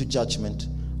baptized into judgment,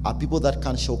 a people that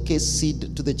can showcase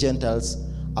seed to the Gentiles,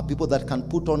 a people that can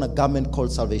put on a garment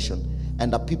called salvation,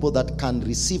 and a people that can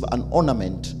receive an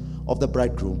ornament of the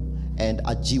bridegroom and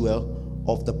a jewel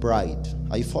of the bride.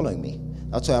 Are you following me?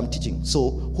 That's why I'm teaching.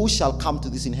 So who shall come to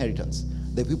this inheritance?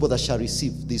 The people that shall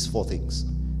receive these 4 things.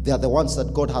 They are the ones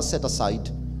that God has set aside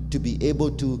to be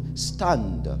able to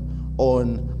stand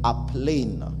on a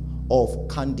plane of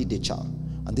candidature.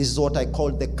 And this is what I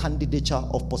call the candidature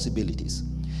of possibilities.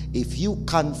 If you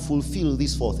can fulfill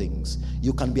these 4 things,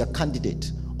 you can be a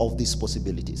candidate of these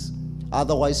possibilities.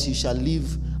 Otherwise, you shall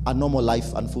live a normal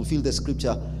life and fulfill the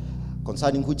scripture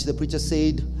concerning which the preacher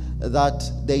said that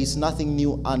there is nothing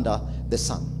new under the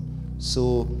sun.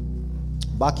 So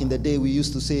back in the day, we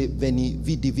used to say, Veni,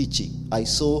 vidi, vici. I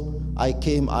saw, I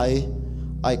came, I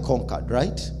conquered,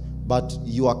 right? But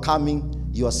your coming,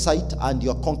 your sight, and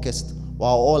your conquest were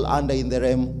all under in the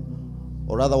realm,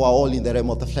 or rather were all in the realm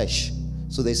of the flesh.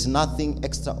 So there's nothing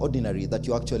extraordinary that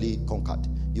you actually conquered.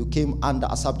 You came under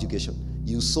a subjugation.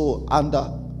 You saw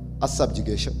under a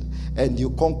subjugation. And you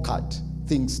conquered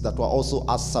things that were also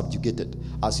as subjugated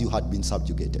as you had been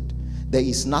subjugated. There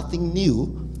is nothing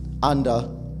new under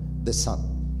the sun.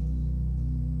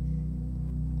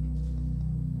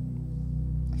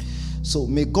 So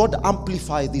may God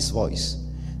amplify this voice.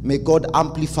 May God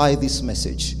amplify this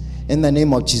message in the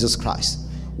name of Jesus Christ.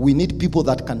 We need people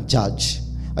that can judge.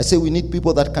 I say we need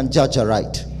people that can judge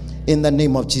aright in the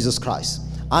name of Jesus Christ.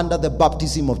 Under the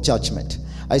baptism of judgment.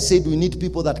 I said we need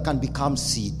people that can become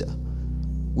seed.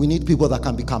 We need people that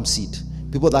can become seed.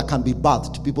 People that can be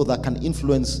birthed. People that can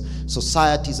influence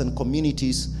societies and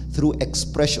communities through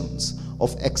expressions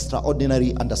of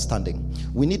extraordinary understanding.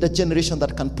 We need a generation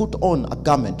that can put on a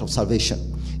garment of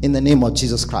salvation in the name of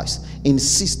Jesus Christ.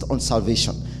 Insist on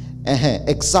salvation.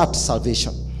 Exert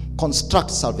salvation.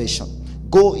 Construct salvation.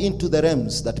 Go into the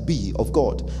realms that be of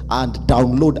God and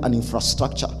download an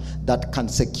infrastructure that can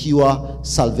secure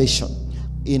salvation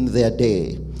in their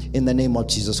day in the name of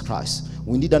Jesus Christ.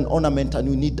 We need an ornament and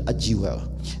we need a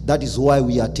jewel. That is why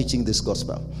we are teaching this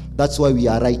gospel. That's why we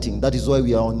are writing. That is why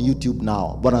we are on YouTube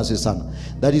now.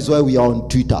 That is why we are on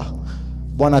Twitter.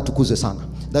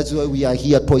 That's why we are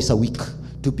here twice a week,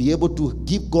 to be able to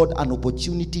give God an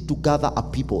opportunity to gather a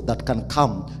people that can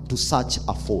come to such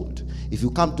a fold. If you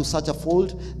come to such a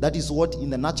fold, that is what in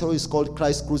the natural is called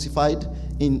Christ crucified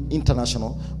in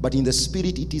international, but in the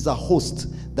spirit it is a host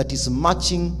that is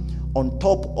marching on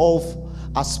top of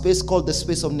a space called the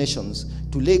space of nations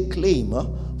to lay claim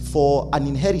for an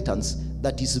inheritance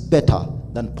that is better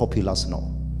than populace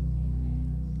know.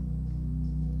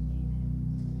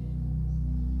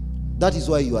 That is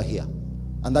why you are here.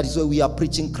 And that is why we are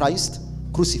preaching Christ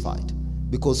crucified.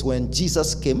 Because when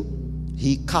Jesus came,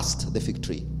 he cast the fig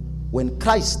tree. When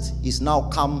Christ is now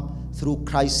come through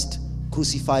Christ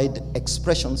crucified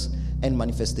expressions and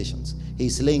manifestations, he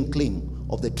is laying claim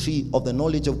of the tree of the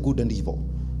knowledge of good and evil.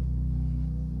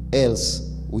 Else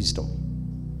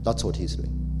wisdom. That's what he's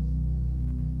doing.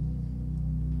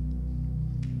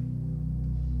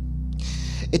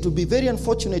 It would be very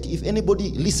unfortunate if anybody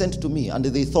listened to me and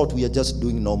they thought we are just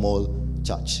doing normal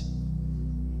church,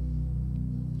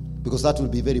 because that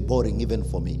would be very boring even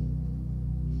for me.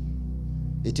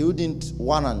 It wouldn't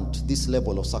warrant this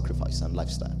level of sacrifice and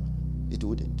lifestyle. It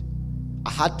wouldn't.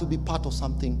 I had to be part of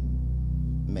something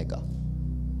mega.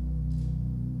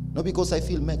 Not because I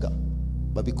feel mega,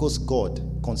 but because God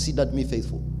considered me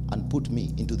faithful and put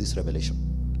me into this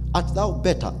revelation. Art thou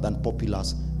better than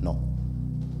populace? No.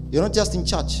 You're not just in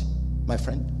church, my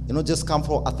friend. You're not just come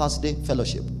for a Thursday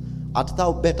fellowship. Art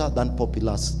thou better than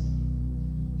populace?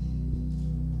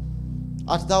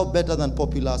 Art thou better than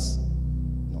populace?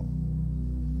 No.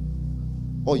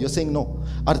 Oh, you're saying no.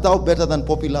 Art thou better than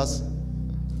populace?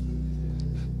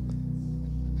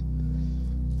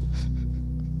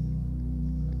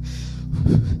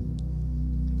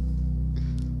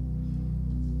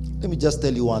 Let me just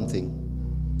tell you one thing.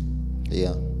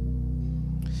 Yeah.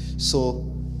 So,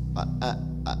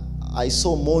 I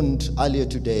so mourned earlier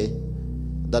today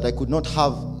that I could not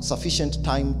have sufficient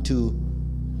time to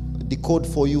decode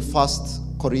for you 1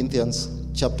 Corinthians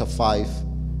chapter 5,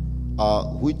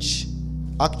 which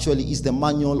actually is the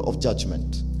manual of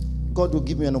judgment. God will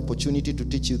give me an opportunity to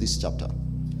teach you this chapter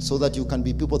so that you can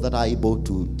be people that are able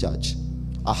to judge.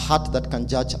 A heart that can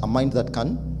judge, a mind that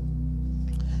can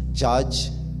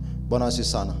judge. Bwana asifiwe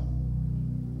sana.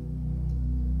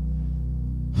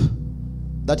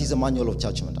 That is a manual of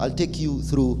judgment. I'll take you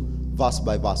through verse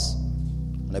by verse.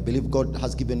 And I believe God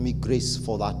has given me grace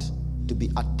for that, to be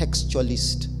a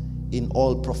textualist in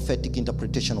all prophetic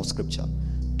interpretation of scripture,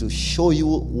 to show you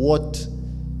what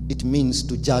it means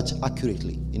to judge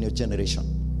accurately in your generation.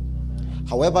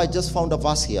 However, I just found a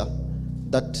verse here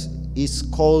that is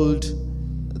called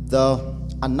the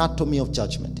anatomy of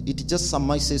judgment. It just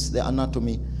summarizes the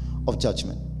anatomy of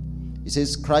judgment. It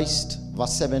says, Christ,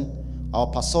 verse 7, our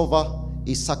Passover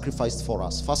is sacrificed for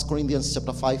us. 1 Corinthians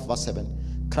chapter 5, verse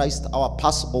 7. Christ, our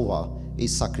Passover,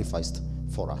 is sacrificed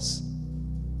for us.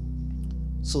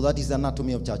 So that is the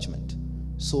anatomy of judgment.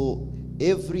 So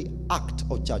every act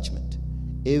of judgment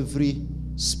Every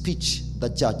speech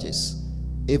that judges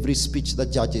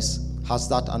has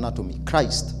that anatomy.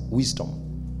 Christ, wisdom.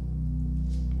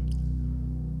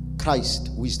 Christ,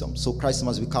 wisdom. So Christ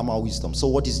must become our wisdom. So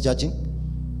what is judging?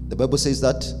 The Bible says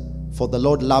that, for the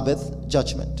Lord loveth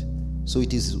judgment. So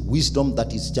it is wisdom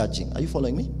that is judging. Are you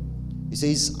following me? It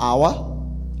says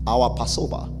our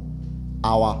Passover.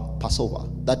 Our Passover.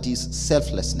 That is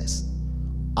selflessness.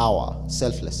 Our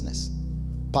selflessness.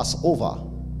 Passover.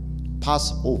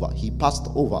 He passed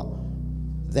over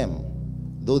them.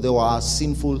 Though they were as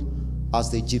sinful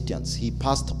as the Egyptians, he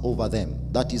passed over them.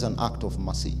 That is an act of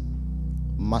mercy.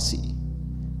 Mercy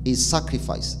is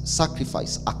sacrifice.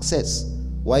 Access.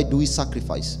 Why do we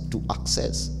sacrifice? To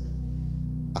access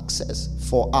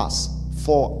for us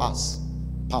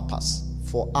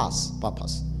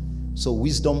purpose. So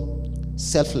wisdom,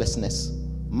 selflessness,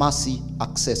 mercy,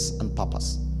 access, and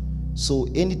purpose. So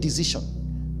any decision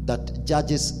that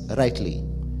judges rightly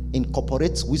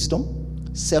incorporates wisdom,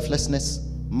 selflessness,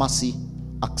 mercy,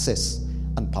 access,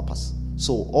 and purpose.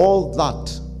 So all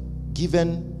that,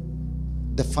 given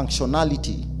the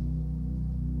functionality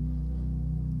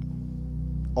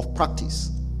of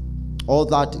practice, all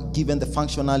that given the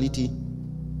functionality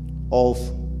of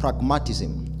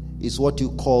pragmatism, is what you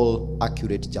call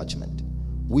accurate judgment.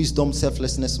 Wisdom,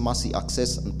 selflessness, mercy,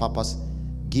 access, and purpose,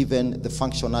 given the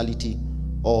functionality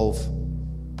of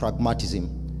pragmatism,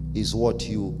 is what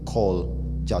you call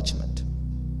judgment.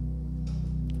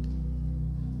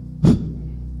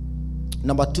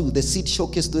 Number 2, the seed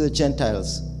showcase to the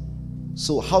Gentiles.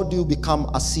 So how do you become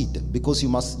a seed? Because you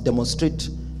must demonstrate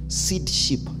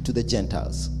seedship to the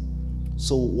Gentiles.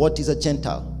 So what is a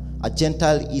Gentile? A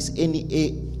Gentile is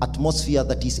any atmosphere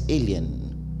that is alien.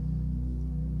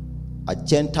 A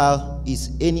Gentile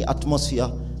is any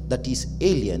atmosphere that is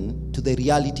alien to the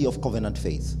reality of covenant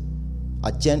faith.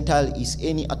 A Gentile is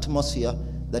any atmosphere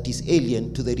that is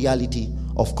alien to the reality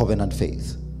of covenant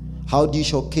faith. How do you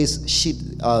showcase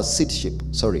seedship?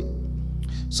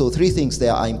 So 3 things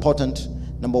there are important.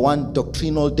 Number 1,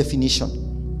 doctrinal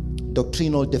definition.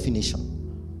 Doctrinal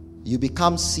definition. You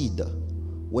become seed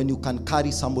when you can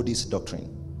carry somebody's doctrine,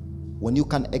 when you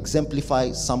can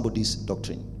exemplify somebody's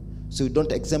doctrine. So you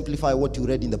don't exemplify what you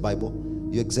read in the Bible,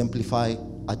 you exemplify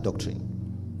a doctrine.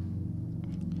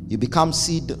 You become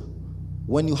seed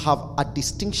when you have a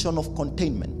distinction of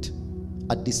containment.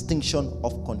 A distinction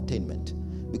of containment.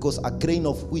 Because a grain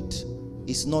of wheat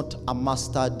is not a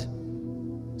mustard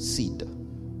seed.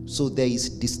 So there is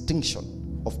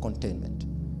distinction of containment.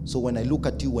 So when I look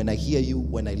at you, when I hear you,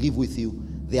 when I live with you,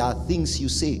 there are things you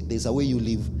say, there's a way you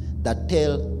live that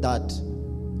tell that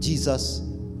Jesus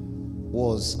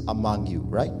was among you,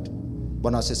 right?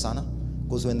 Bwana asifiwe sana.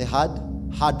 Because when they had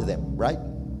them, right?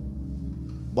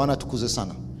 Bwana tukuze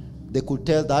sana. They could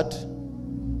tell that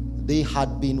they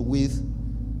had been with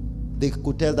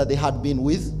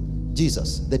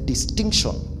Jesus. The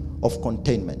distinction of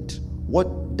containment.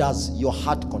 What does your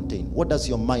heart contain? What does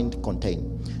your mind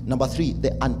contain? Number 3,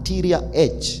 the anterior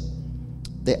edge.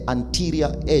 The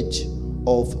anterior edge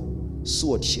of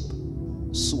swordship.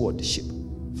 Swordship.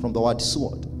 From the word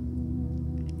sword.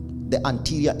 The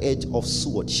anterior edge of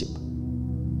swordship.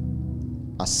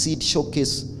 A seed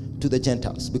showcase to the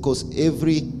Gentiles. Because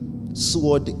every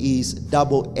sword is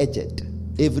double-edged.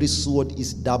 Every sword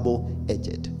is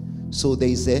double-edged. So there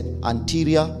is the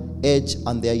anterior edge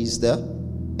and there is the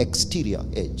exterior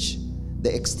edge.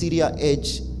 The exterior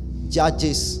edge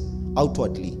judges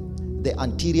outwardly. The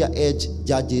anterior edge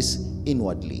judges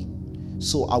inwardly.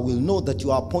 So I will know that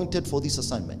you are appointed for this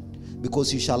assignment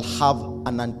because you shall have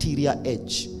an anterior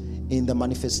edge in the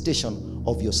manifestation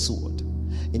of your sword.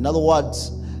 In other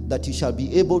words, that you shall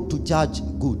be able to judge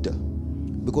good.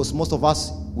 Because most of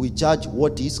us, we judge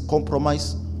what is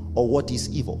compromise or what is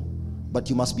evil. But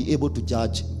you must be able to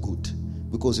judge good.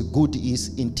 Because good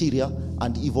is interior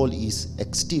and evil is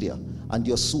exterior. And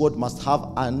your sword must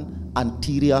have an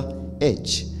anterior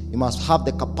edge. You must have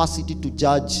the capacity to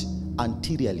judge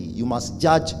anteriorly. You must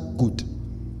judge good.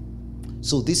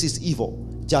 So this is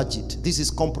evil, judge it. This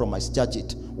is compromise, judge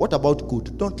it. What about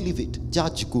good? Don't leave it.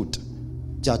 Judge good.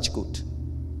 Judge good.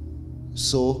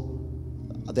 So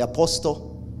the apostle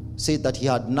said that he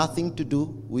had nothing to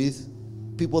do with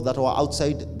people that were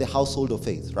outside the household of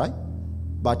faith, right?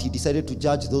 But he decided to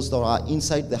judge those that are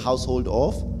inside the household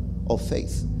of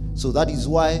faith. So that is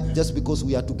why, just because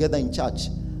we are together in church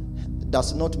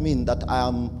does not mean that I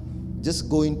am just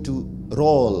going to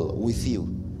roll with you.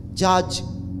 Judge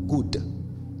good.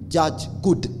 Judge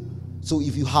good. So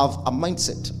if you have a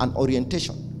mindset, an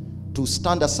orientation to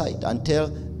stand aside and tell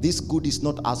this good is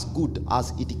not as good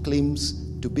as it claims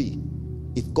to be,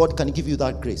 if God can give you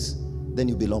that grace, then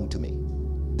you belong to me.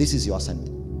 This is your assignment.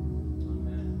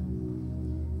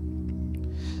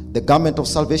 The garment of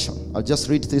salvation. I'll just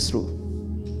read this through.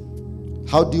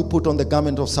 How do you put on the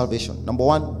garment of salvation? Number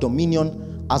one,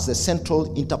 dominion as the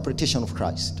central interpretation of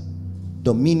Christ.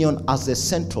 Dominion as the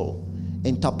central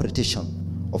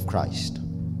interpretation of Christ.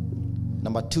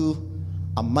 Number two,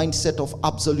 a mindset of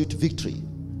absolute victory.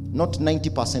 Not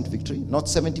 90% victory, not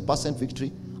 70%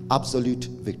 victory, absolute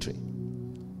victory.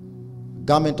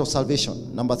 Garment of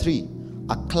salvation. Number three,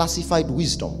 a classified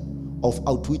wisdom of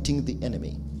outwitting the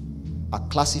enemy. A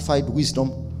classified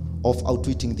wisdom of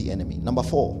outwitting the enemy. Number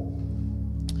four,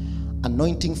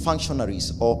 anointing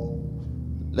functionaries, or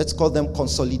let's call them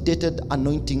consolidated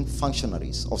anointing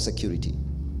functionaries of security.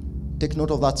 Take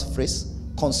note of that phrase,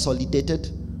 consolidated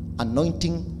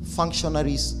anointing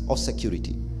functionaries of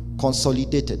security.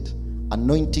 Consolidated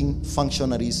anointing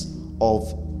functionaries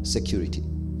of security.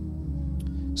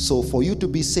 So for you to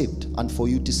be saved and for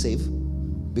you to save,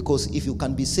 because if you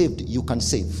can be saved, you can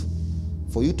save.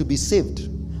 For you to be saved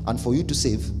and for you to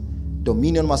save,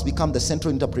 dominion must become the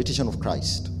central interpretation of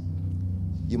Christ.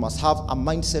 You must have a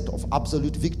mindset of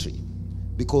absolute victory,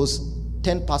 because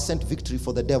 10% victory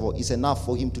for the devil is enough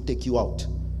for him to take you out.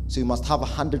 So you must have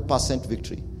 100%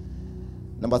 victory.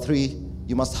 Number three,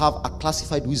 you must have a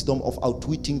classified wisdom of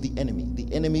outwitting the enemy.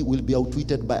 The enemy will be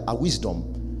outwitted by a wisdom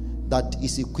that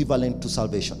is equivalent to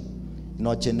salvation. In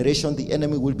our generation, the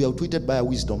enemy will be outwitted by a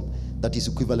wisdom that is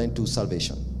equivalent to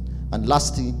salvation. And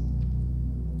lastly,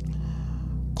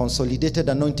 consolidated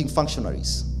anointing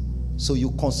functionaries. So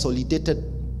you consolidated.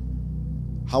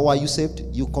 How are you saved?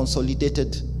 You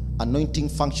consolidated anointing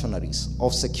functionaries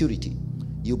of security.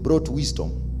 You brought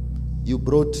wisdom. You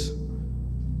brought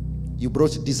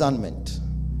discernment.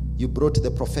 You brought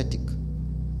the prophetic.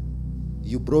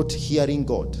 You brought hearing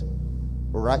God.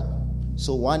 All right?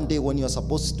 So one day when you are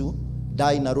supposed to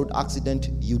die in a road accident,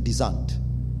 you discerned.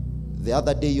 The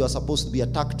other day you are supposed to be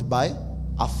attacked by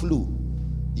a flu.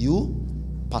 You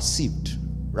perceived.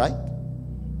 Right?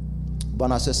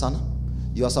 Bwana asifiwe sana.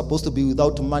 You are supposed to be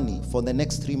without money for the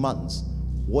next 3 months.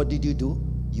 What did you do?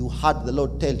 You heard the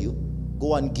Lord tell you,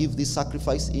 go and give this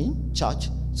sacrifice in church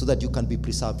so that you can be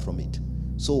preserved from it.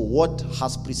 So what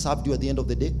has preserved you at the end of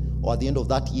the day or at the end of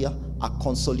that year? A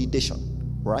consolidation,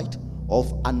 right,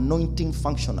 of anointing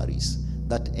functionaries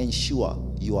that ensure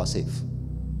you are safe.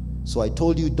 So I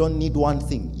told you don't need one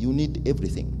thing. You need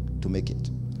everything to make it.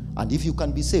 And if you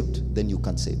can be saved, then you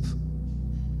can save.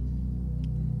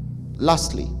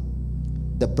 Lastly,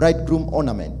 the bridegroom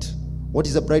ornament. What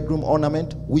is a bridegroom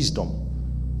ornament? Wisdom.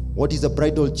 What is a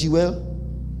bridal jewel?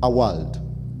 A world.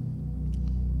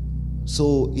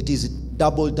 So it is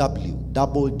double W.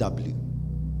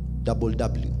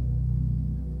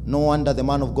 No wonder the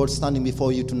man of God standing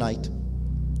before you tonight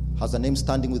has a name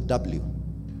standing with W.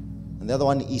 And the other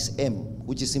one is M,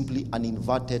 which is simply an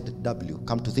inverted W.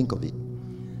 Come to think of it.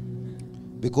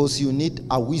 Because you need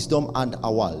a wisdom and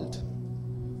a world.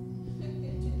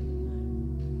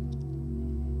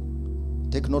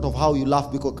 Take note of how you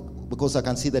laugh, because I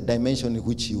can see the dimension in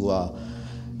which you are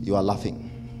laughing.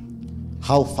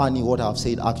 How funny what I've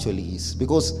said actually is.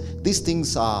 Because these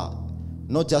things are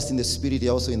not just in the spirit,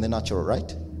 they're also in the natural,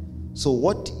 right? So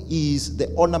what is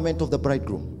the ornament of the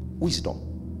bridegroom? Wisdom.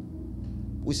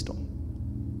 Wisdom.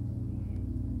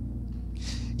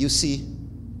 You see,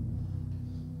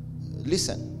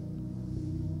 listen,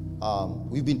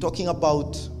 we've been talking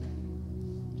about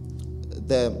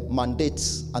the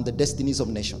mandates and the destinies of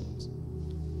nations.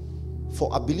 For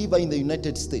a believer in the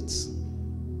United States,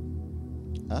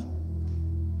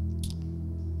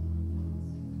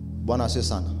 Bwana asifiwe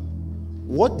sana.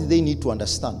 What do they need to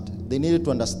understand? They needed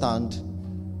to understand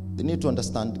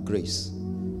grace.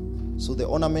 So the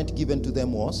ornament given to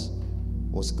them was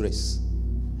grace.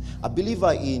 A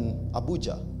believer in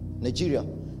Abuja, Nigeria,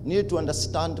 needed to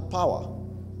understand power,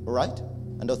 right,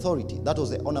 and authority. That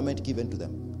was the ornament given to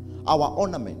them. Our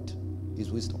ornament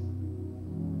is wisdom.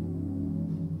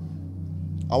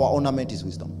 Our ornament is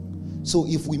wisdom. So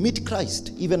if we meet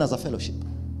Christ, even as a fellowship,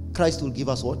 Christ will give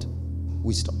us what?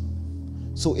 Wisdom.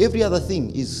 So every other thing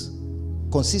is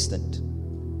consistent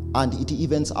and it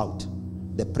evens out.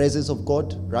 The presence of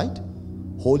God, right?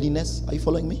 Holiness. Are you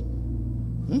following me?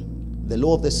 The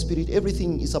law of the Spirit,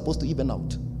 everything is supposed to even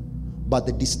out. But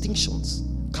the distinctions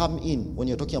come in when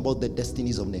you're talking about the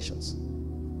destinies of nations.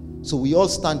 So we all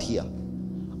stand here.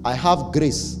 I have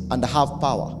grace and I have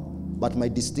power, but my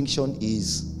distinction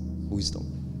is wisdom.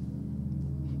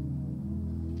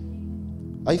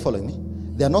 Are you following me?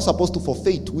 They are not supposed to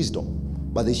forfeit wisdom,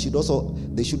 but they should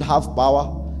have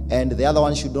power, and the other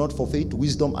one should not forfeit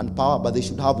wisdom and power, but they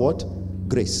should have what?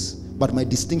 Grace. But my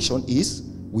distinction is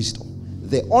wisdom.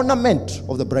 The ornament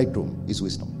of the bridegroom is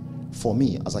wisdom. For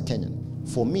me as a Kenyan,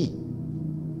 for me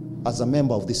as a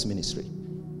member of this ministry,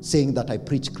 saying that I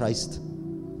preach Christ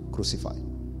crucified.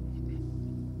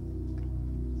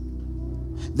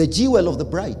 The jewel of the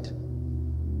bride,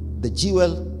 the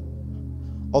jewel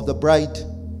of the bride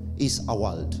is a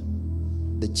world.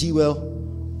 The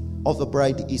jewel of the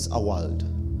bride is a world.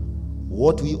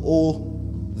 What we owe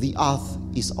the earth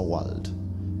is a world.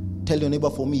 Tell your neighbor,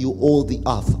 for me, you owe the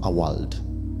earth a world.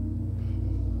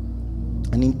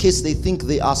 And in case they think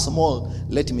they are small,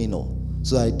 let me know,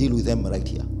 so I deal with them right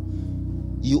here.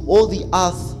 You owe the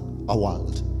earth a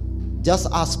world. Just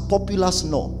as Populous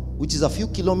know, which is a few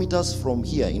kilometers from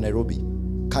here in Nairobi.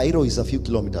 Cairo is a few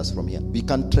kilometers from here. We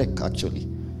can trek actually.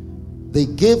 They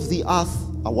gave the earth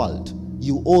a world.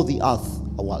 You owe the earth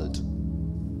a world.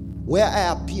 Where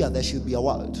I appear, there should be a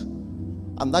world.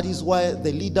 And that is why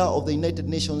the leader of the United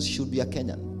Nations should be a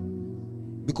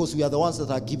Kenyan. Because we are the ones that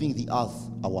are giving the earth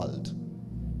a world.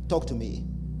 Talk to me.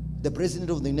 The President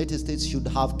of the United States should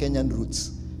have Kenyan roots.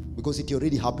 Because it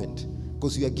already happened.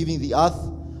 Because we are giving the earth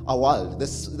a world.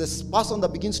 This person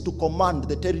that begins to command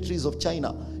the territories of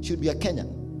China should be a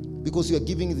Kenyan. Because we are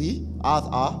giving the earth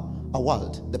a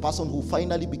world. The person who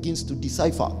finally begins to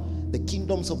decipher the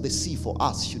kingdoms of the sea for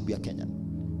us should be a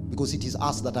Kenyan. Because it is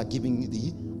us that are giving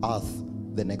the earth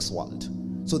the next world.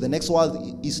 So the next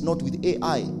world is not with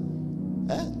AI.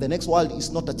 The next world is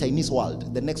not a Chinese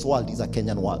world. The next world is a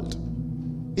Kenyan world.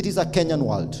 It is a Kenyan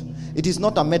world. It is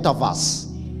not a metaverse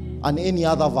and any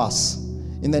other verse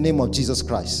in the name of Jesus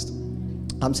Christ.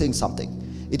 I'm saying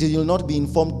something. It will not be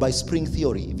informed by string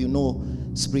theory. If you know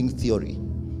string theory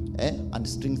and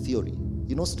string theory.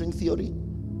 You know string theory?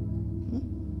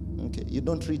 Okay, you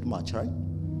don't read much, right?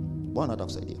 One other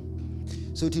idea.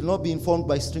 So it will not be informed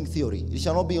by string theory. It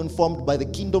shall not be informed by the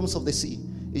kingdoms of the sea.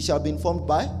 It shall be informed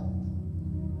by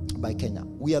Kenya.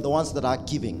 We are the ones that are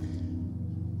giving.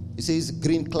 It says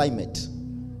green climate.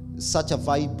 Such a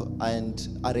vibe and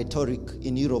a rhetoric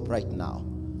in Europe right now.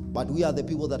 But we are the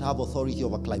people that have authority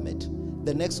over climate.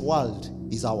 The next world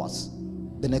is ours.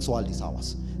 The next world is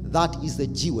ours. That is the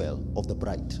jewel of the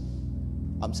bride.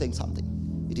 I'm saying something.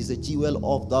 It is a jewel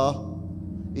of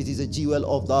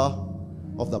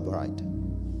the bride.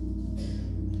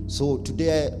 So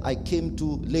today I came to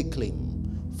lay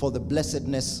claim for the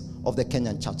blessedness of the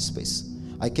Kenyan church space.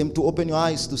 I came to open your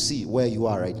eyes to see where you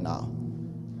are right now.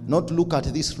 Not look at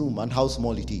this room and how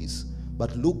small it is,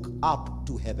 but look up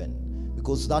to heaven,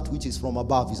 because that which is from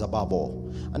above is above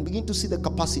all. And begin to see the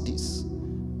capacities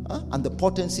and the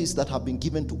potencies that have been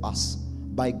given to us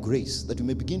by grace, that you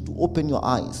may begin to open your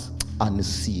eyes and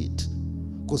see it.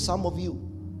 Because some of you,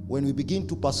 when we begin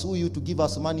to pursue you to give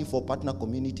us money for partner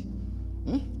community,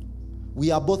 we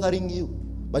are bothering you,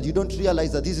 but you don't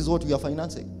realize that this is what we are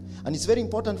financing. And it's very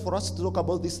important for us to talk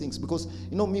about these things, because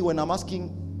you know me, when I'm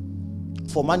asking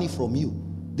for money from you,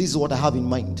 this is what I have in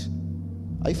mind.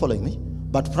 Are you following me?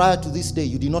 But prior to this day,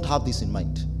 you did not have this in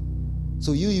mind.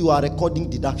 So you are recording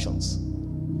deductions.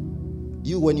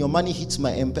 You, when your money hits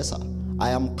my M-Pesa,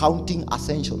 I am counting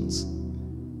ascensions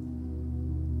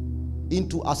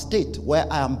into a state where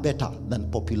I am better than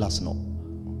Populous know.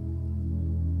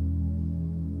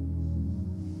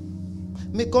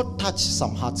 May God touch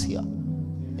some hearts here.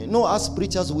 You know, as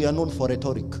preachers, we are known for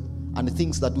rhetoric and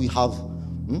things that we have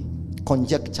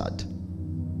conjectured.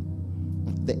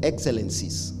 The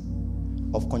excellencies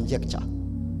of conjecture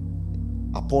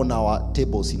upon our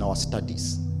tables in our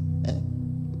studies.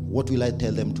 What will I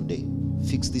tell them today?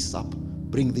 Fix this up.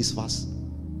 Bring this verse.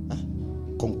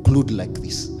 Conclude like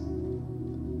this.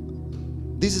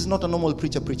 This is not a normal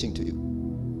preacher preaching to you.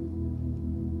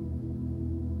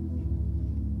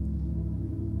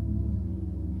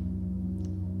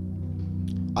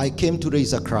 I came to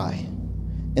raise a cry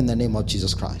in the name of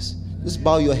Jesus Christ. Just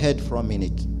bow your head for a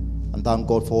minute and thank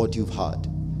God for what you've heard.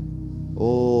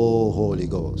 Oh, Holy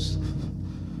Ghost.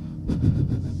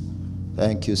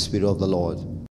 Thank you, Spirit of the Lord.